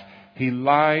behalf. He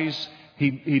lies,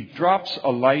 he drops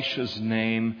Elisha's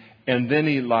name, and then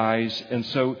he lies. And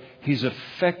so he's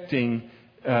affecting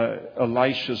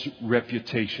Elisha's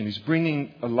reputation. He's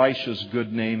bringing Elisha's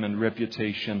good name and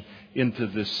reputation into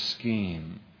this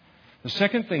scheme. The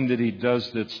second thing that he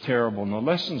does that's terrible, and the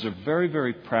lessons are very,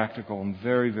 very practical and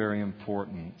very, very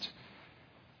important.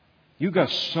 You've got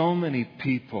so many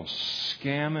people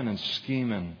scamming and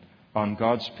scheming on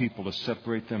God's people to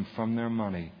separate them from their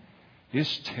money.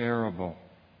 It's terrible.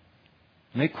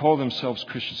 And they call themselves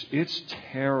Christians. It's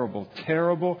terrible,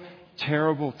 terrible,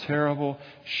 terrible, terrible.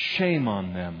 Shame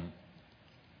on them.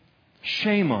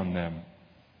 Shame on them.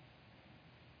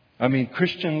 I mean,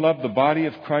 Christian love, the body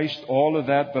of Christ, all of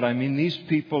that. But I mean, these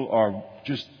people are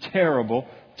just terrible,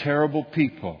 terrible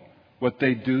people. What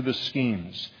they do, the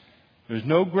schemes. There's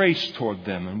no grace toward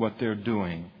them in what they're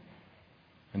doing.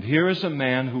 And here is a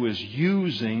man who is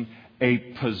using a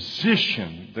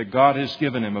position that God has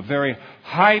given him, a very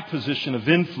high position of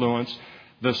influence,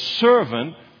 the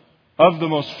servant of the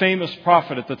most famous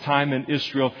prophet at the time in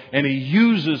Israel, and he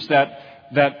uses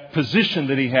that position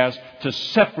that he has to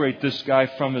separate this guy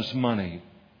from his money.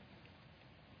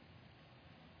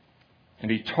 And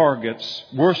he targets,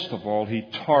 worst of all, he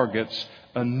targets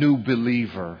a new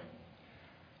believer.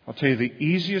 I'll tell you, the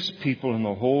easiest people in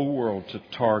the whole world to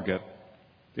target,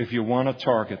 if you want to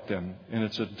target them, and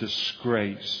it's a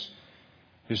disgrace,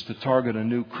 is to target a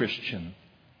new Christian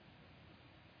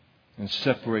and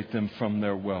separate them from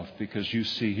their wealth. Because you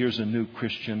see, here's a new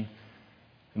Christian,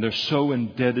 and they're so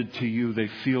indebted to you. They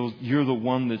feel you're the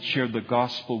one that shared the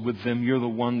gospel with them. You're the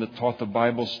one that taught the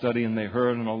Bible study, and they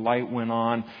heard and a light went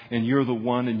on, and you're the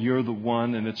one, and you're the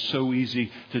one. And it's so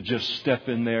easy to just step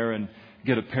in there and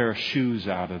get a pair of shoes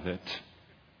out of it,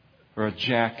 or a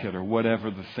jacket, or whatever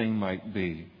the thing might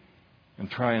be, and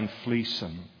try and fleece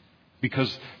them.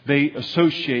 Because they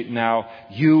associate now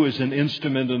you as an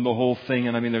instrument in the whole thing.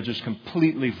 And I mean, they're just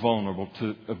completely vulnerable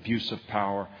to abuse of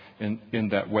power in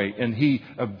that way. And he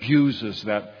abuses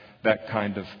that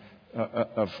kind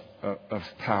of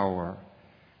power.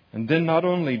 And then not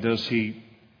only does he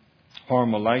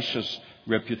harm Elisha's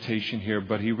reputation here,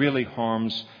 but he really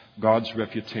harms God's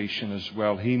reputation as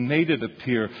well. He made it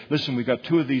appear, listen, we got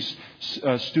 2 of these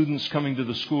students coming to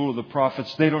the school of the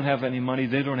prophets. They don't have any money.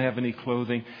 They don't have any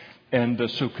clothing.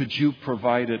 And so could you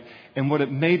provide it? And what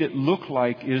it made it look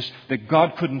like is that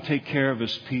God couldn't take care of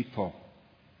his people.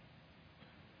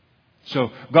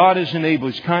 So God isn't able.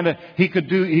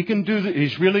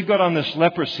 He's really good on this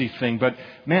leprosy thing, but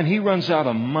man, he runs out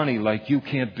of money like you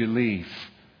can't believe.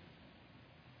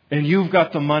 And you've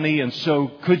got the money, and so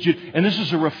could you? And this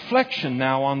is a reflection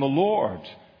now on the Lord.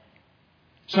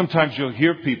 Sometimes you'll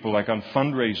hear people like on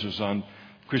fundraisers on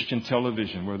Christian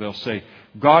television where they'll say,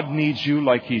 God needs you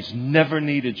like he's never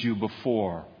needed you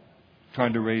before,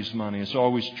 trying to raise money. It's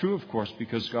always true, of course,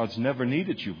 because God's never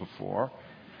needed you before.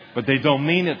 But they don't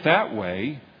mean it that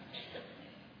way.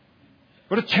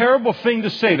 What a terrible thing to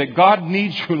say, that God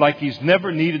needs you like he's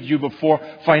never needed you before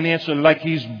financially, like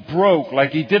he's broke,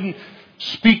 like he didn't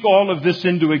speak all of this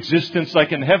into existence.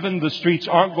 Like in heaven, the streets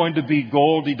aren't going to be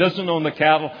gold. He doesn't own the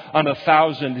cattle on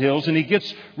 1,000 hills. And he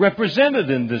gets represented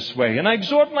in this way. And I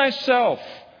exhort myself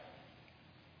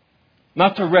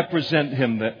not to represent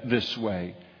him this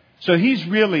way. So he's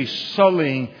really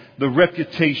sullying the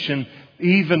reputation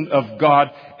even of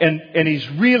God. And he's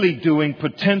really doing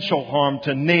potential harm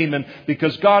to Naaman,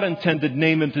 because God intended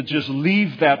Naaman to just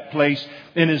leave that place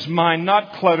in his mind,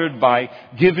 not cluttered by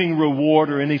giving reward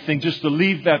or anything, just to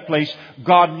leave that place.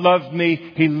 God loved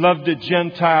me. He loved a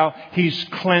Gentile. He's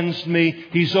cleansed me.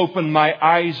 He's opened my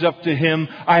eyes up to Him.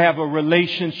 I have a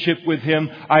relationship with Him.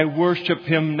 I worship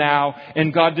Him now.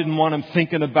 And God didn't want him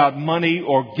thinking about money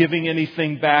or giving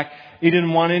anything back. He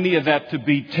didn't want any of that to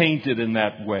be tainted in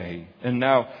that way. And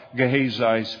now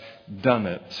Gehazi's done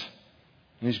it.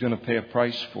 And he's going to pay a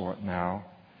price for it now.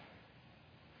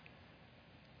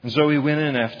 And so he went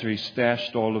in after he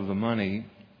stashed all of the money.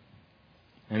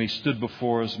 And he stood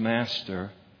before his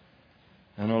master.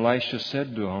 And Elisha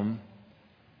said to him,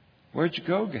 "Where'd you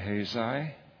go,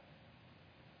 Gehazi?"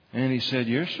 And he said,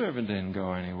 "Your servant didn't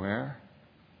go anywhere."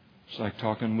 It's like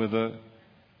talking with a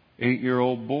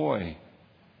 8-year-old boy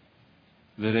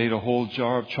that ate a whole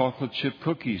jar of chocolate chip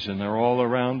cookies and they're all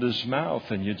around his mouth,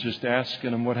 and you're just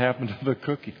asking him what happened to the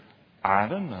cookie. I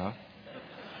don't know.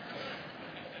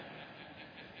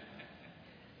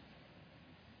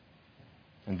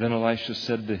 And then Elisha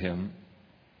said to him,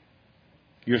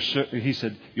 he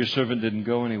said, "Your servant didn't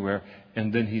go anywhere."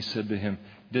 And then he said to him,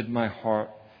 Did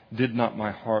not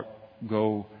my heart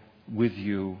go with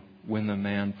you when the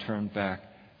man turned back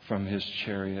from his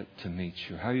chariot to meet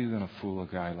you?" How are you going to fool a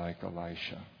guy like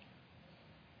Elisha?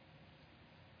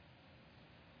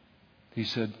 He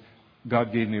said,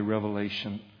 "God gave me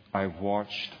revelation. I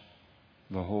watched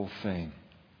the whole thing."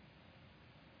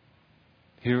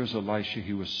 Here is Elisha.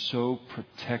 He was so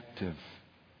protective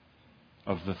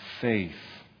of the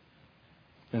faith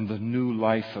and the new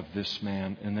life of this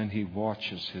man. And then he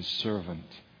watches his servant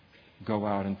go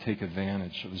out and take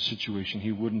advantage of a situation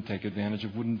he wouldn't take advantage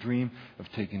of, wouldn't dream of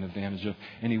taking advantage of.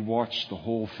 And he watched the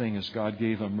whole thing as God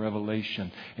gave him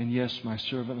revelation. And yes, my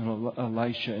servant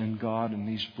Elisha and God, and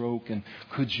he's broke, and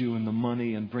could you, and the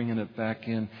money, and bringing it back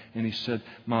in. And he said,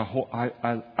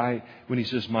 when he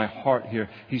says my heart here,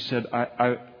 he said,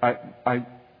 I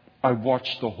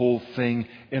watched the whole thing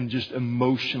and just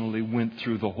emotionally went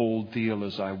through the whole deal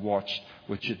as I watched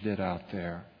what you did out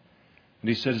there. And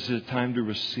he said, "Is it time to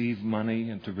receive money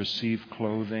and to receive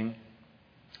clothing,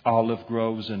 olive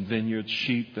groves and vineyards,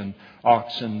 sheep and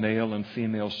oxen, male and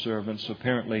female servants?" So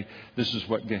apparently this is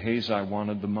what Gehazi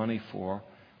wanted the money for,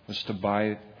 was to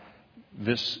buy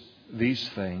these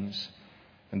things.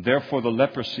 "And therefore the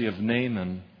leprosy of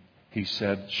Naaman," he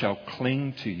said, "shall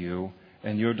cling to you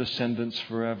and your descendants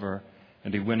forever."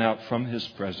 And he went out from his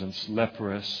presence,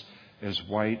 leprous, as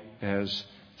white as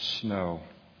snow.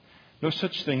 No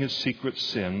such thing as secret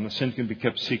sin. The sin can be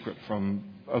kept secret from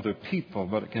other people,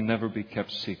 but it can never be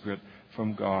kept secret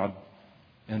from God.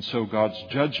 And so God's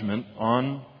judgment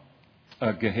on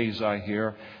Gehazi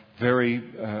here, very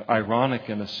ironic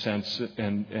in a sense,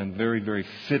 and very, very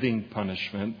fitting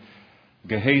punishment.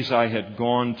 Gehazi had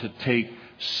gone to take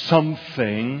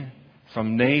something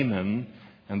from Naaman,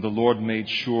 and the Lord made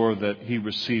sure that he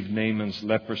received Naaman's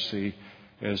leprosy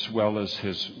as well as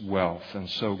his wealth. And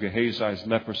so Gehazi's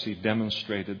leprosy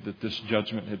demonstrated that this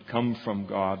judgment had come from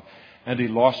God, and he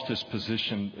lost his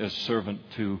position as servant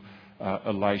to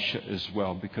Elisha as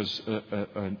well, because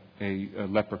a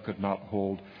leper could not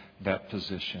hold that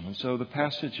position. And so the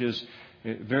passage is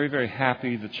very, very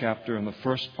happy, the chapter in the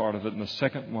first part of it. And the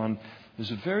second one is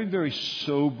a very, very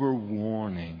sober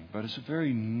warning, but it's a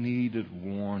very needed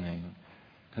warning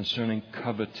concerning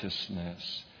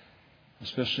covetousness,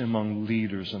 especially among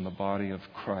leaders in the body of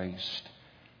Christ,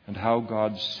 and how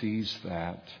God sees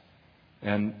that.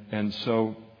 And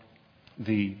so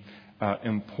the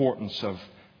importance of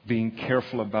being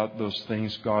careful about those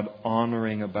things, God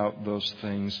honoring about those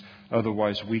things.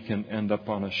 Otherwise, we can end up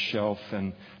on a shelf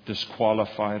and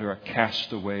disqualified, or a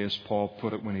castaway, as Paul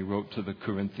put it when he wrote to the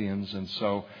Corinthians. And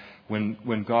so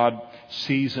when God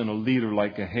sees in a leader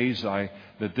like Gehazi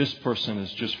that this person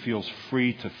just feels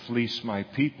free to fleece my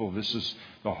people, this is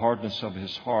the hardness of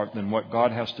his heart, then what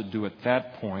God has to do at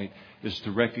that point is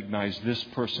to recognize this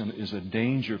person is a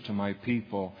danger to my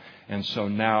people. And so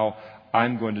now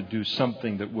I'm going to do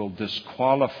something that will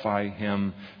disqualify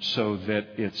him so that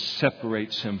it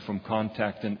separates him from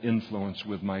contact and influence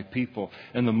with my people.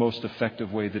 And the most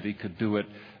effective way that he could do it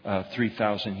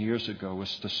 3,000 years ago was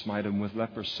to smite him with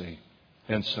leprosy.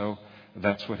 And so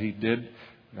that's what he did.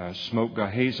 Smote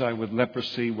Gehazi with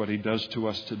leprosy. What he does to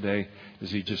us today is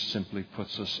he just simply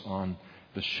puts us on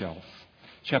the shelf.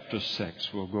 Chapter 6,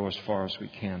 we'll go as far as we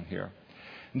can here.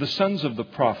 And the sons of the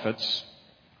prophets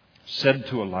said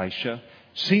to Elisha,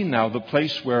 "See now, the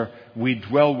place where we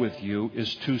dwell with you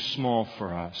is too small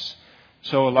for us."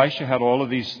 So Elisha had all of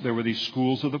these, there were these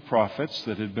schools of the prophets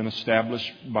that had been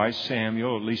established by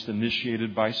Samuel, at least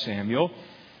initiated by Samuel,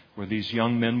 where these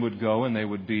young men would go and they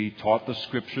would be taught the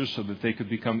Scriptures so that they could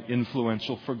become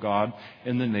influential for God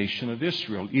in the nation of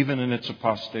Israel, even in its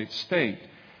apostate state.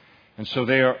 And so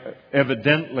they are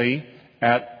evidently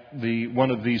at one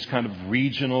of these kind of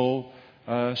regional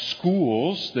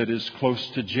schools that is close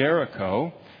to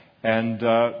Jericho, and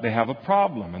they have a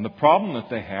problem. And the problem that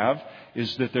they have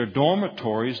is that their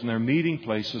dormitories and their meeting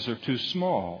places are too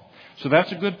small. So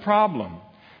that's a good problem.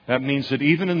 That means that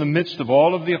even in the midst of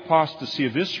all of the apostasy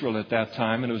of Israel at that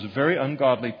time, and it was a very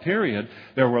ungodly period,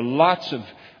 there were lots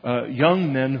of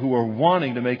young men who were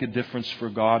wanting to make a difference for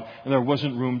God, and there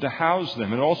wasn't room to house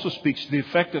them. It also speaks to the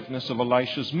effectiveness of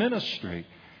Elisha's ministry.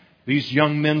 These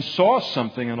young men saw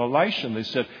something in Elisha, and they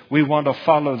said, "We want to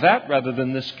follow that rather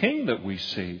than this king that we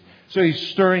see." So he's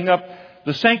stirring up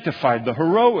the sanctified, the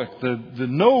heroic, the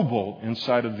noble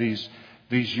inside of these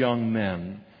young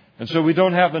men. And so we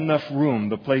don't have enough room.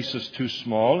 The place is too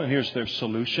small. And here's their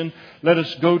solution. Let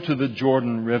us go to the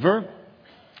Jordan River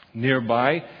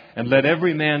nearby, and let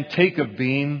every man take a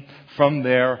beam from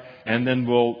there, and then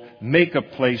we'll make a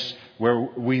place where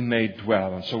we may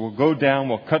dwell. And so we'll go down,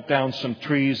 we'll cut down some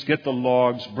trees, get the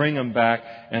logs, bring them back,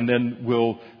 and then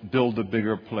we'll build a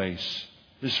bigger place.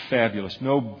 This is fabulous.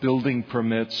 No building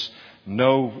permits,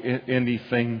 no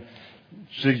anything.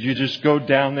 So you just go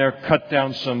down there, cut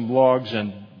down some logs,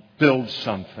 and build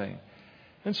something.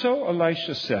 And so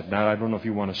Elisha said, now I don't know if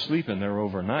you want to sleep in there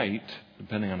overnight,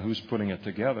 depending on who's putting it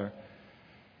together.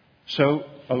 So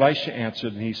Elisha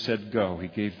answered and he said, "Go." He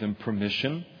gave them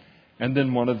permission. And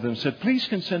then one of them said, "Please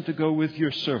consent to go with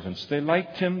your servants." They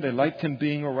liked him. They liked him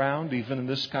being around, even in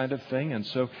this kind of thing. And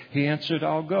so he answered,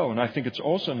 "I'll go." And I think it's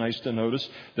also nice to notice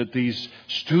that these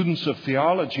students of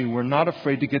theology were not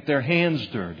afraid to get their hands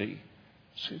dirty.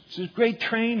 It's a great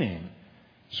training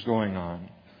is going on.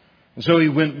 And so he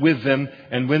went with them,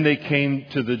 and when they came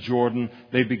to the Jordan,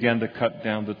 they began to cut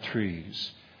down the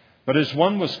trees. But as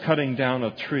one was cutting down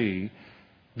a tree,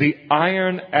 the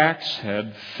iron axe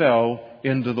head fell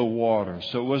into the water.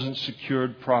 So it wasn't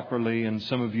secured properly. And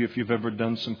some of you, if you've ever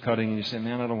done some cutting and you say,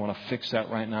 "Man, I don't want to fix that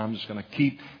right now. I'm just going to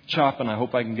keep chopping. I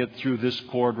hope I can get through this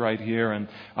cord right here and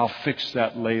I'll fix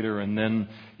that later." And then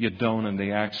you don't, and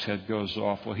the axe head goes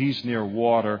off. Well, he's near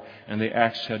water, and the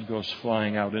axe head goes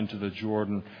flying out into the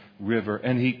Jordan River.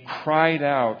 And he cried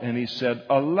out and he said,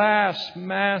 "Alas,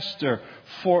 Master,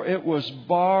 for it was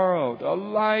borrowed."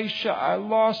 "Elisha, I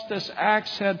lost this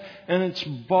axe head and it's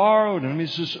borrowed." And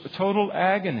this is total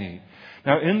agony.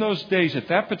 Now, in those days, at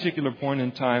that particular point in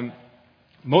time,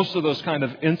 most of those kind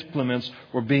of implements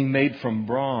were being made from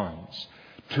bronze.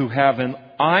 To have an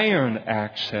iron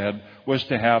axe head was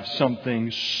to have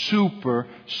something super,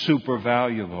 super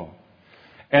valuable.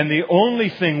 And the only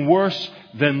thing worse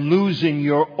than losing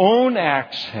your own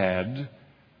axe head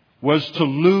was to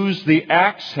lose the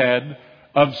axe head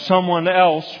of someone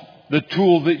else, the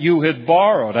tool that you had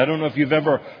borrowed. I don't know if you've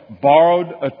ever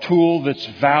borrowed a tool that's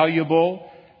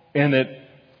valuable and it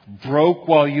broke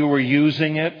while you were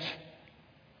using it.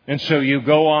 And so you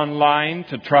go online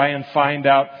to try and find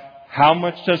out, how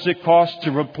much does it cost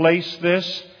to replace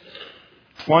this?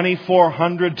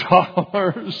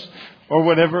 $2,400 or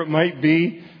whatever it might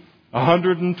be,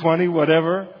 120,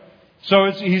 whatever. So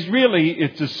it's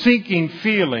a sinking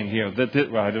feeling here.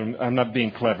 I'm not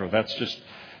being clever. That's just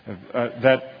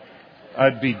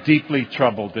I'd be deeply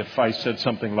troubled if I said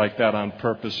something like that on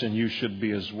purpose, and you should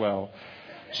be as well.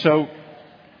 So,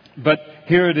 but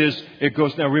here it is. It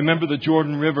goes now. Remember the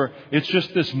Jordan River. It's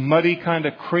just this muddy kind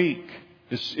of creek.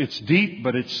 It's deep,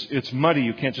 but it's muddy.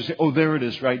 You can't just say, "Oh, there it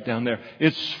is, right down there."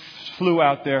 It's flew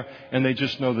out there, and they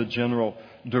just know the general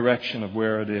direction of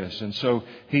where it is. And so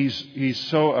he's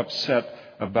so upset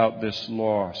about this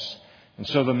loss. And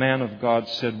so the man of God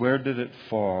said, "Where did it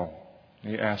fall?"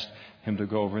 He asked him to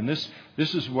go over. And this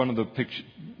is one of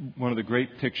the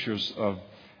great pictures of,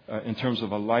 in terms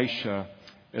of Elisha,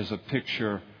 as a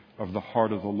picture of the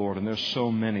heart of the Lord. And there's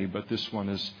so many, but this one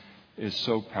is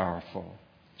so powerful.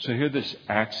 So here this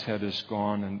axe head is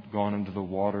gone into the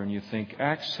water, and you think,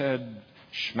 axe head,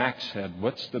 schmack's head,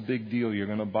 what's the big deal? You're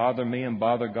going to bother me and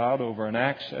bother God over an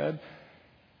axe head?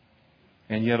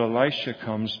 And yet Elisha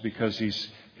comes because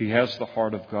he has the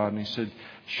heart of God, and he said,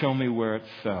 "Show me where it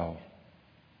fell."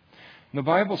 And the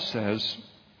Bible says,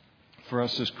 for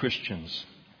us as Christians,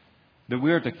 that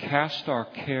we are to cast our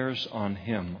cares on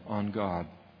Him, on God,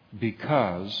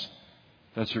 because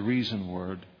That's a reason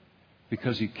word,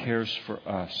 because He cares for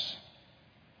us.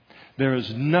 There is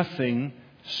nothing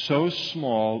so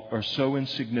small or so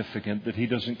insignificant that He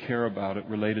doesn't care about it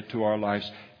related to our lives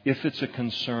if it's a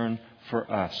concern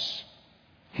for us.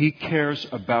 He cares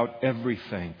about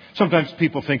everything. Sometimes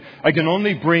people think, I can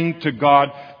only bring to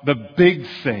God the big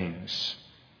things.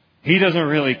 He doesn't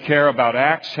really care about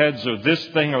axe heads or this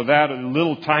thing or that, or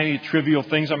little tiny trivial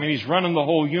things. I mean, He's running the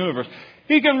whole universe.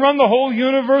 He can run the whole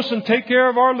universe and take care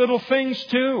of our little things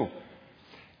too.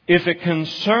 If it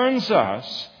concerns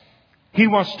us, He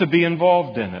wants to be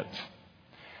involved in it.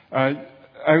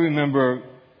 I remember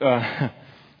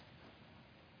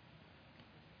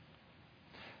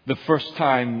the first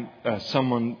time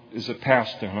someone is a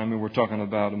pastor, and I mean we're talking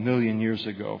about 1,000,000 years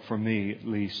ago, for me at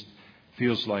least,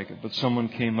 feels like it, but someone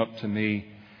came up to me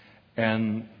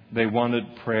and they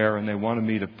wanted prayer, and they wanted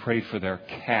me to pray for their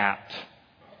cat.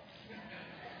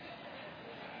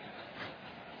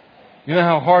 You know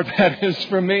how hard that is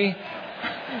for me?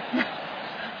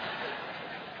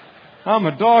 I'm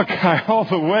a dog guy all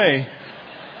the way.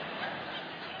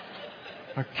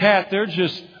 A cat, they're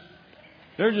just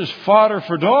fodder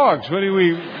for dogs.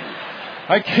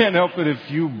 I can't help it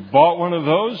if you bought one of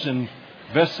those and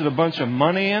invested a bunch of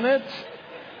money in it.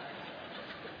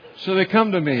 So they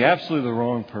come to me, absolutely the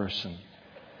wrong person.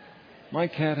 My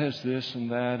cat has this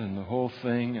and that and the whole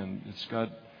thing, and it's got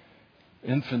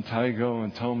infantigo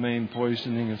and ptomaine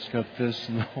poisoning. It's got this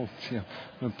and the whole thing.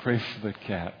 I'm going to pray for the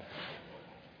cat.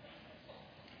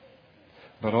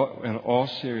 But in all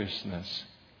seriousness,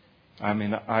 I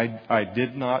mean, I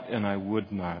did not and I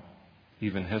would not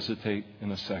even hesitate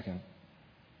in a second.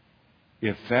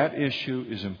 If that issue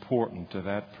is important to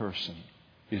that person,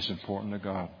 it's important to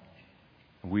God.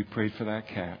 We prayed for that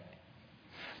cat.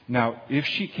 Now, if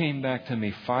she came back to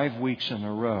me 5 weeks in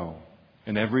a row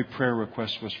and every prayer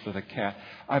request was for the cat,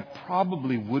 I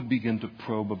probably would begin to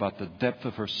probe about the depth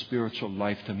of her spiritual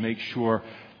life to make sure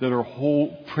that her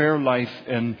whole prayer life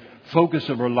and focus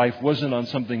of her life wasn't on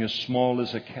something as small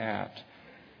as a cat.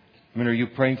 I mean, are you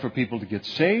praying for people to get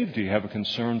saved? Do you have a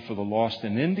concern for the lost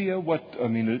in India?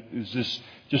 Is this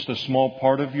just a small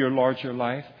part of your larger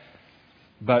life?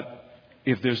 But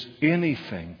if there's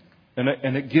anything,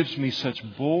 and it gives me such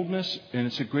boldness, and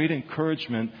it's a great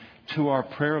encouragement to our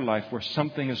prayer life where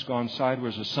something has gone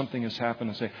sideways or something has happened,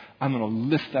 and say, I'm going to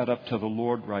lift that up to the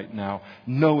Lord right now,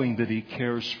 knowing that He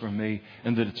cares for me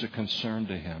and that it's a concern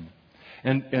to Him.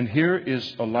 And here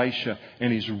is Elisha,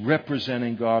 and he's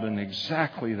representing God in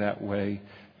exactly that way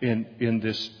in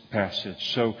this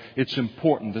passage. So it's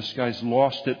important. This guy's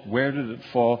lost it. Where did it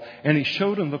fall? And he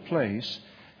showed him the place.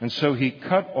 And so he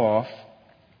cut off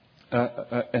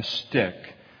a stick,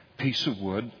 piece of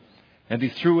wood, and he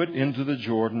threw it into the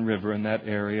Jordan River in that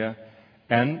area.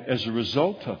 And as a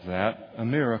result of that, a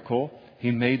miracle, he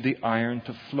made the iron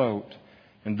to float.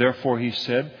 And therefore he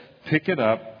said, pick it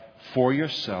up for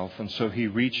yourself. And so he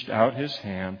reached out his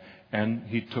hand and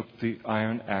he took the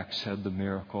iron axe head, the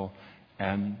miracle,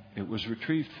 and it was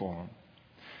retrieved for him.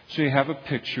 So you have a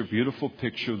picture, beautiful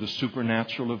picture of the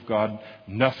supernatural of God.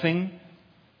 Nothing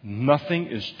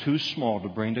is too small to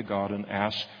bring to God and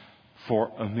ask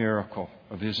for a miracle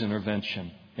of His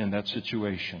intervention in that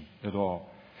situation at all.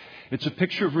 It's a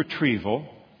picture of retrieval.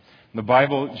 The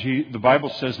Bible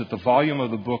says that the volume of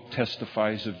the book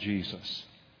testifies of Jesus.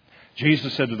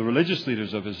 Jesus said to the religious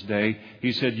leaders of His day,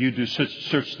 He said, you do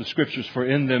search the Scriptures, for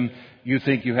in them you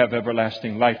think you have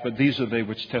everlasting life, but these are they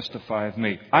which testify of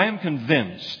me. I am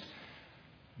convinced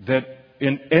that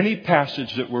in any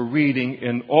passage that we're reading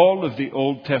in all of the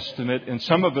Old Testament, and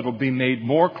some of it will be made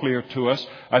more clear to us,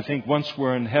 I think, once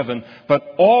we're in heaven,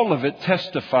 but all of it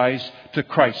testifies to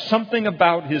Christ. Something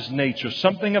about His nature,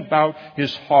 something about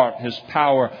His heart, His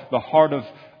power, the heart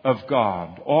of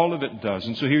God. All of it does.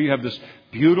 And so here you have this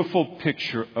beautiful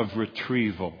picture of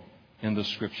retrieval in the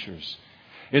Scriptures.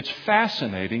 It's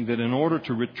fascinating that in order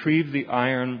to retrieve the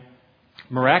iron,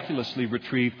 miraculously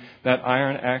retrieve that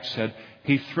iron axe head,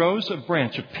 he throws a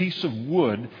branch, a piece of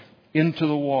wood, into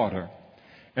the water.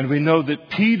 And we know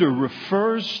that Peter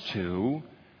refers to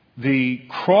the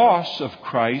cross of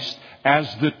Christ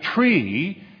as the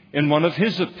tree in one of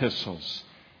his epistles.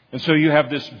 And so you have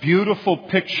this beautiful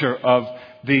picture of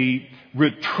the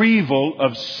retrieval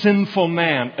of sinful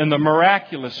man and the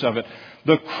miraculous of it.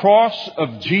 The cross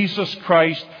of Jesus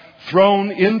Christ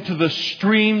thrown into the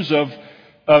streams of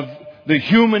the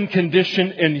human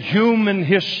condition in human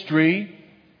history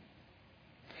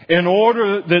in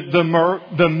order that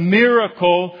the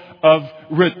miracle of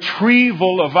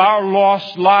retrieval of our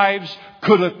lost lives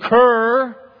could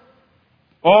occur.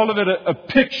 All of it a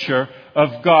picture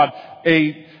of God.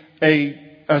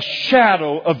 A a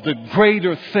shadow of the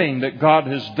greater thing that God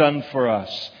has done for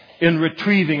us in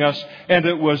retrieving us. And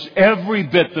it was every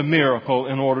bit the miracle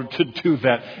in order to do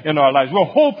that in our lives. We're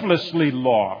hopelessly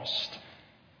lost.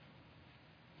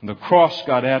 And the cross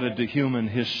got added to human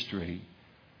history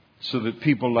so that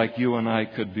people like you and I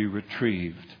could be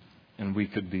retrieved and we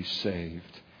could be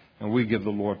saved. And we give the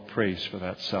Lord praise for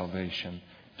that salvation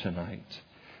tonight.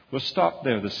 We'll stop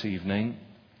there this evening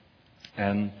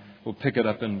and we'll pick it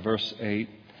up in verse 8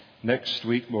 next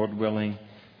week, Lord willing,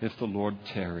 if the Lord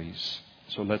tarries.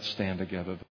 So let's stand together.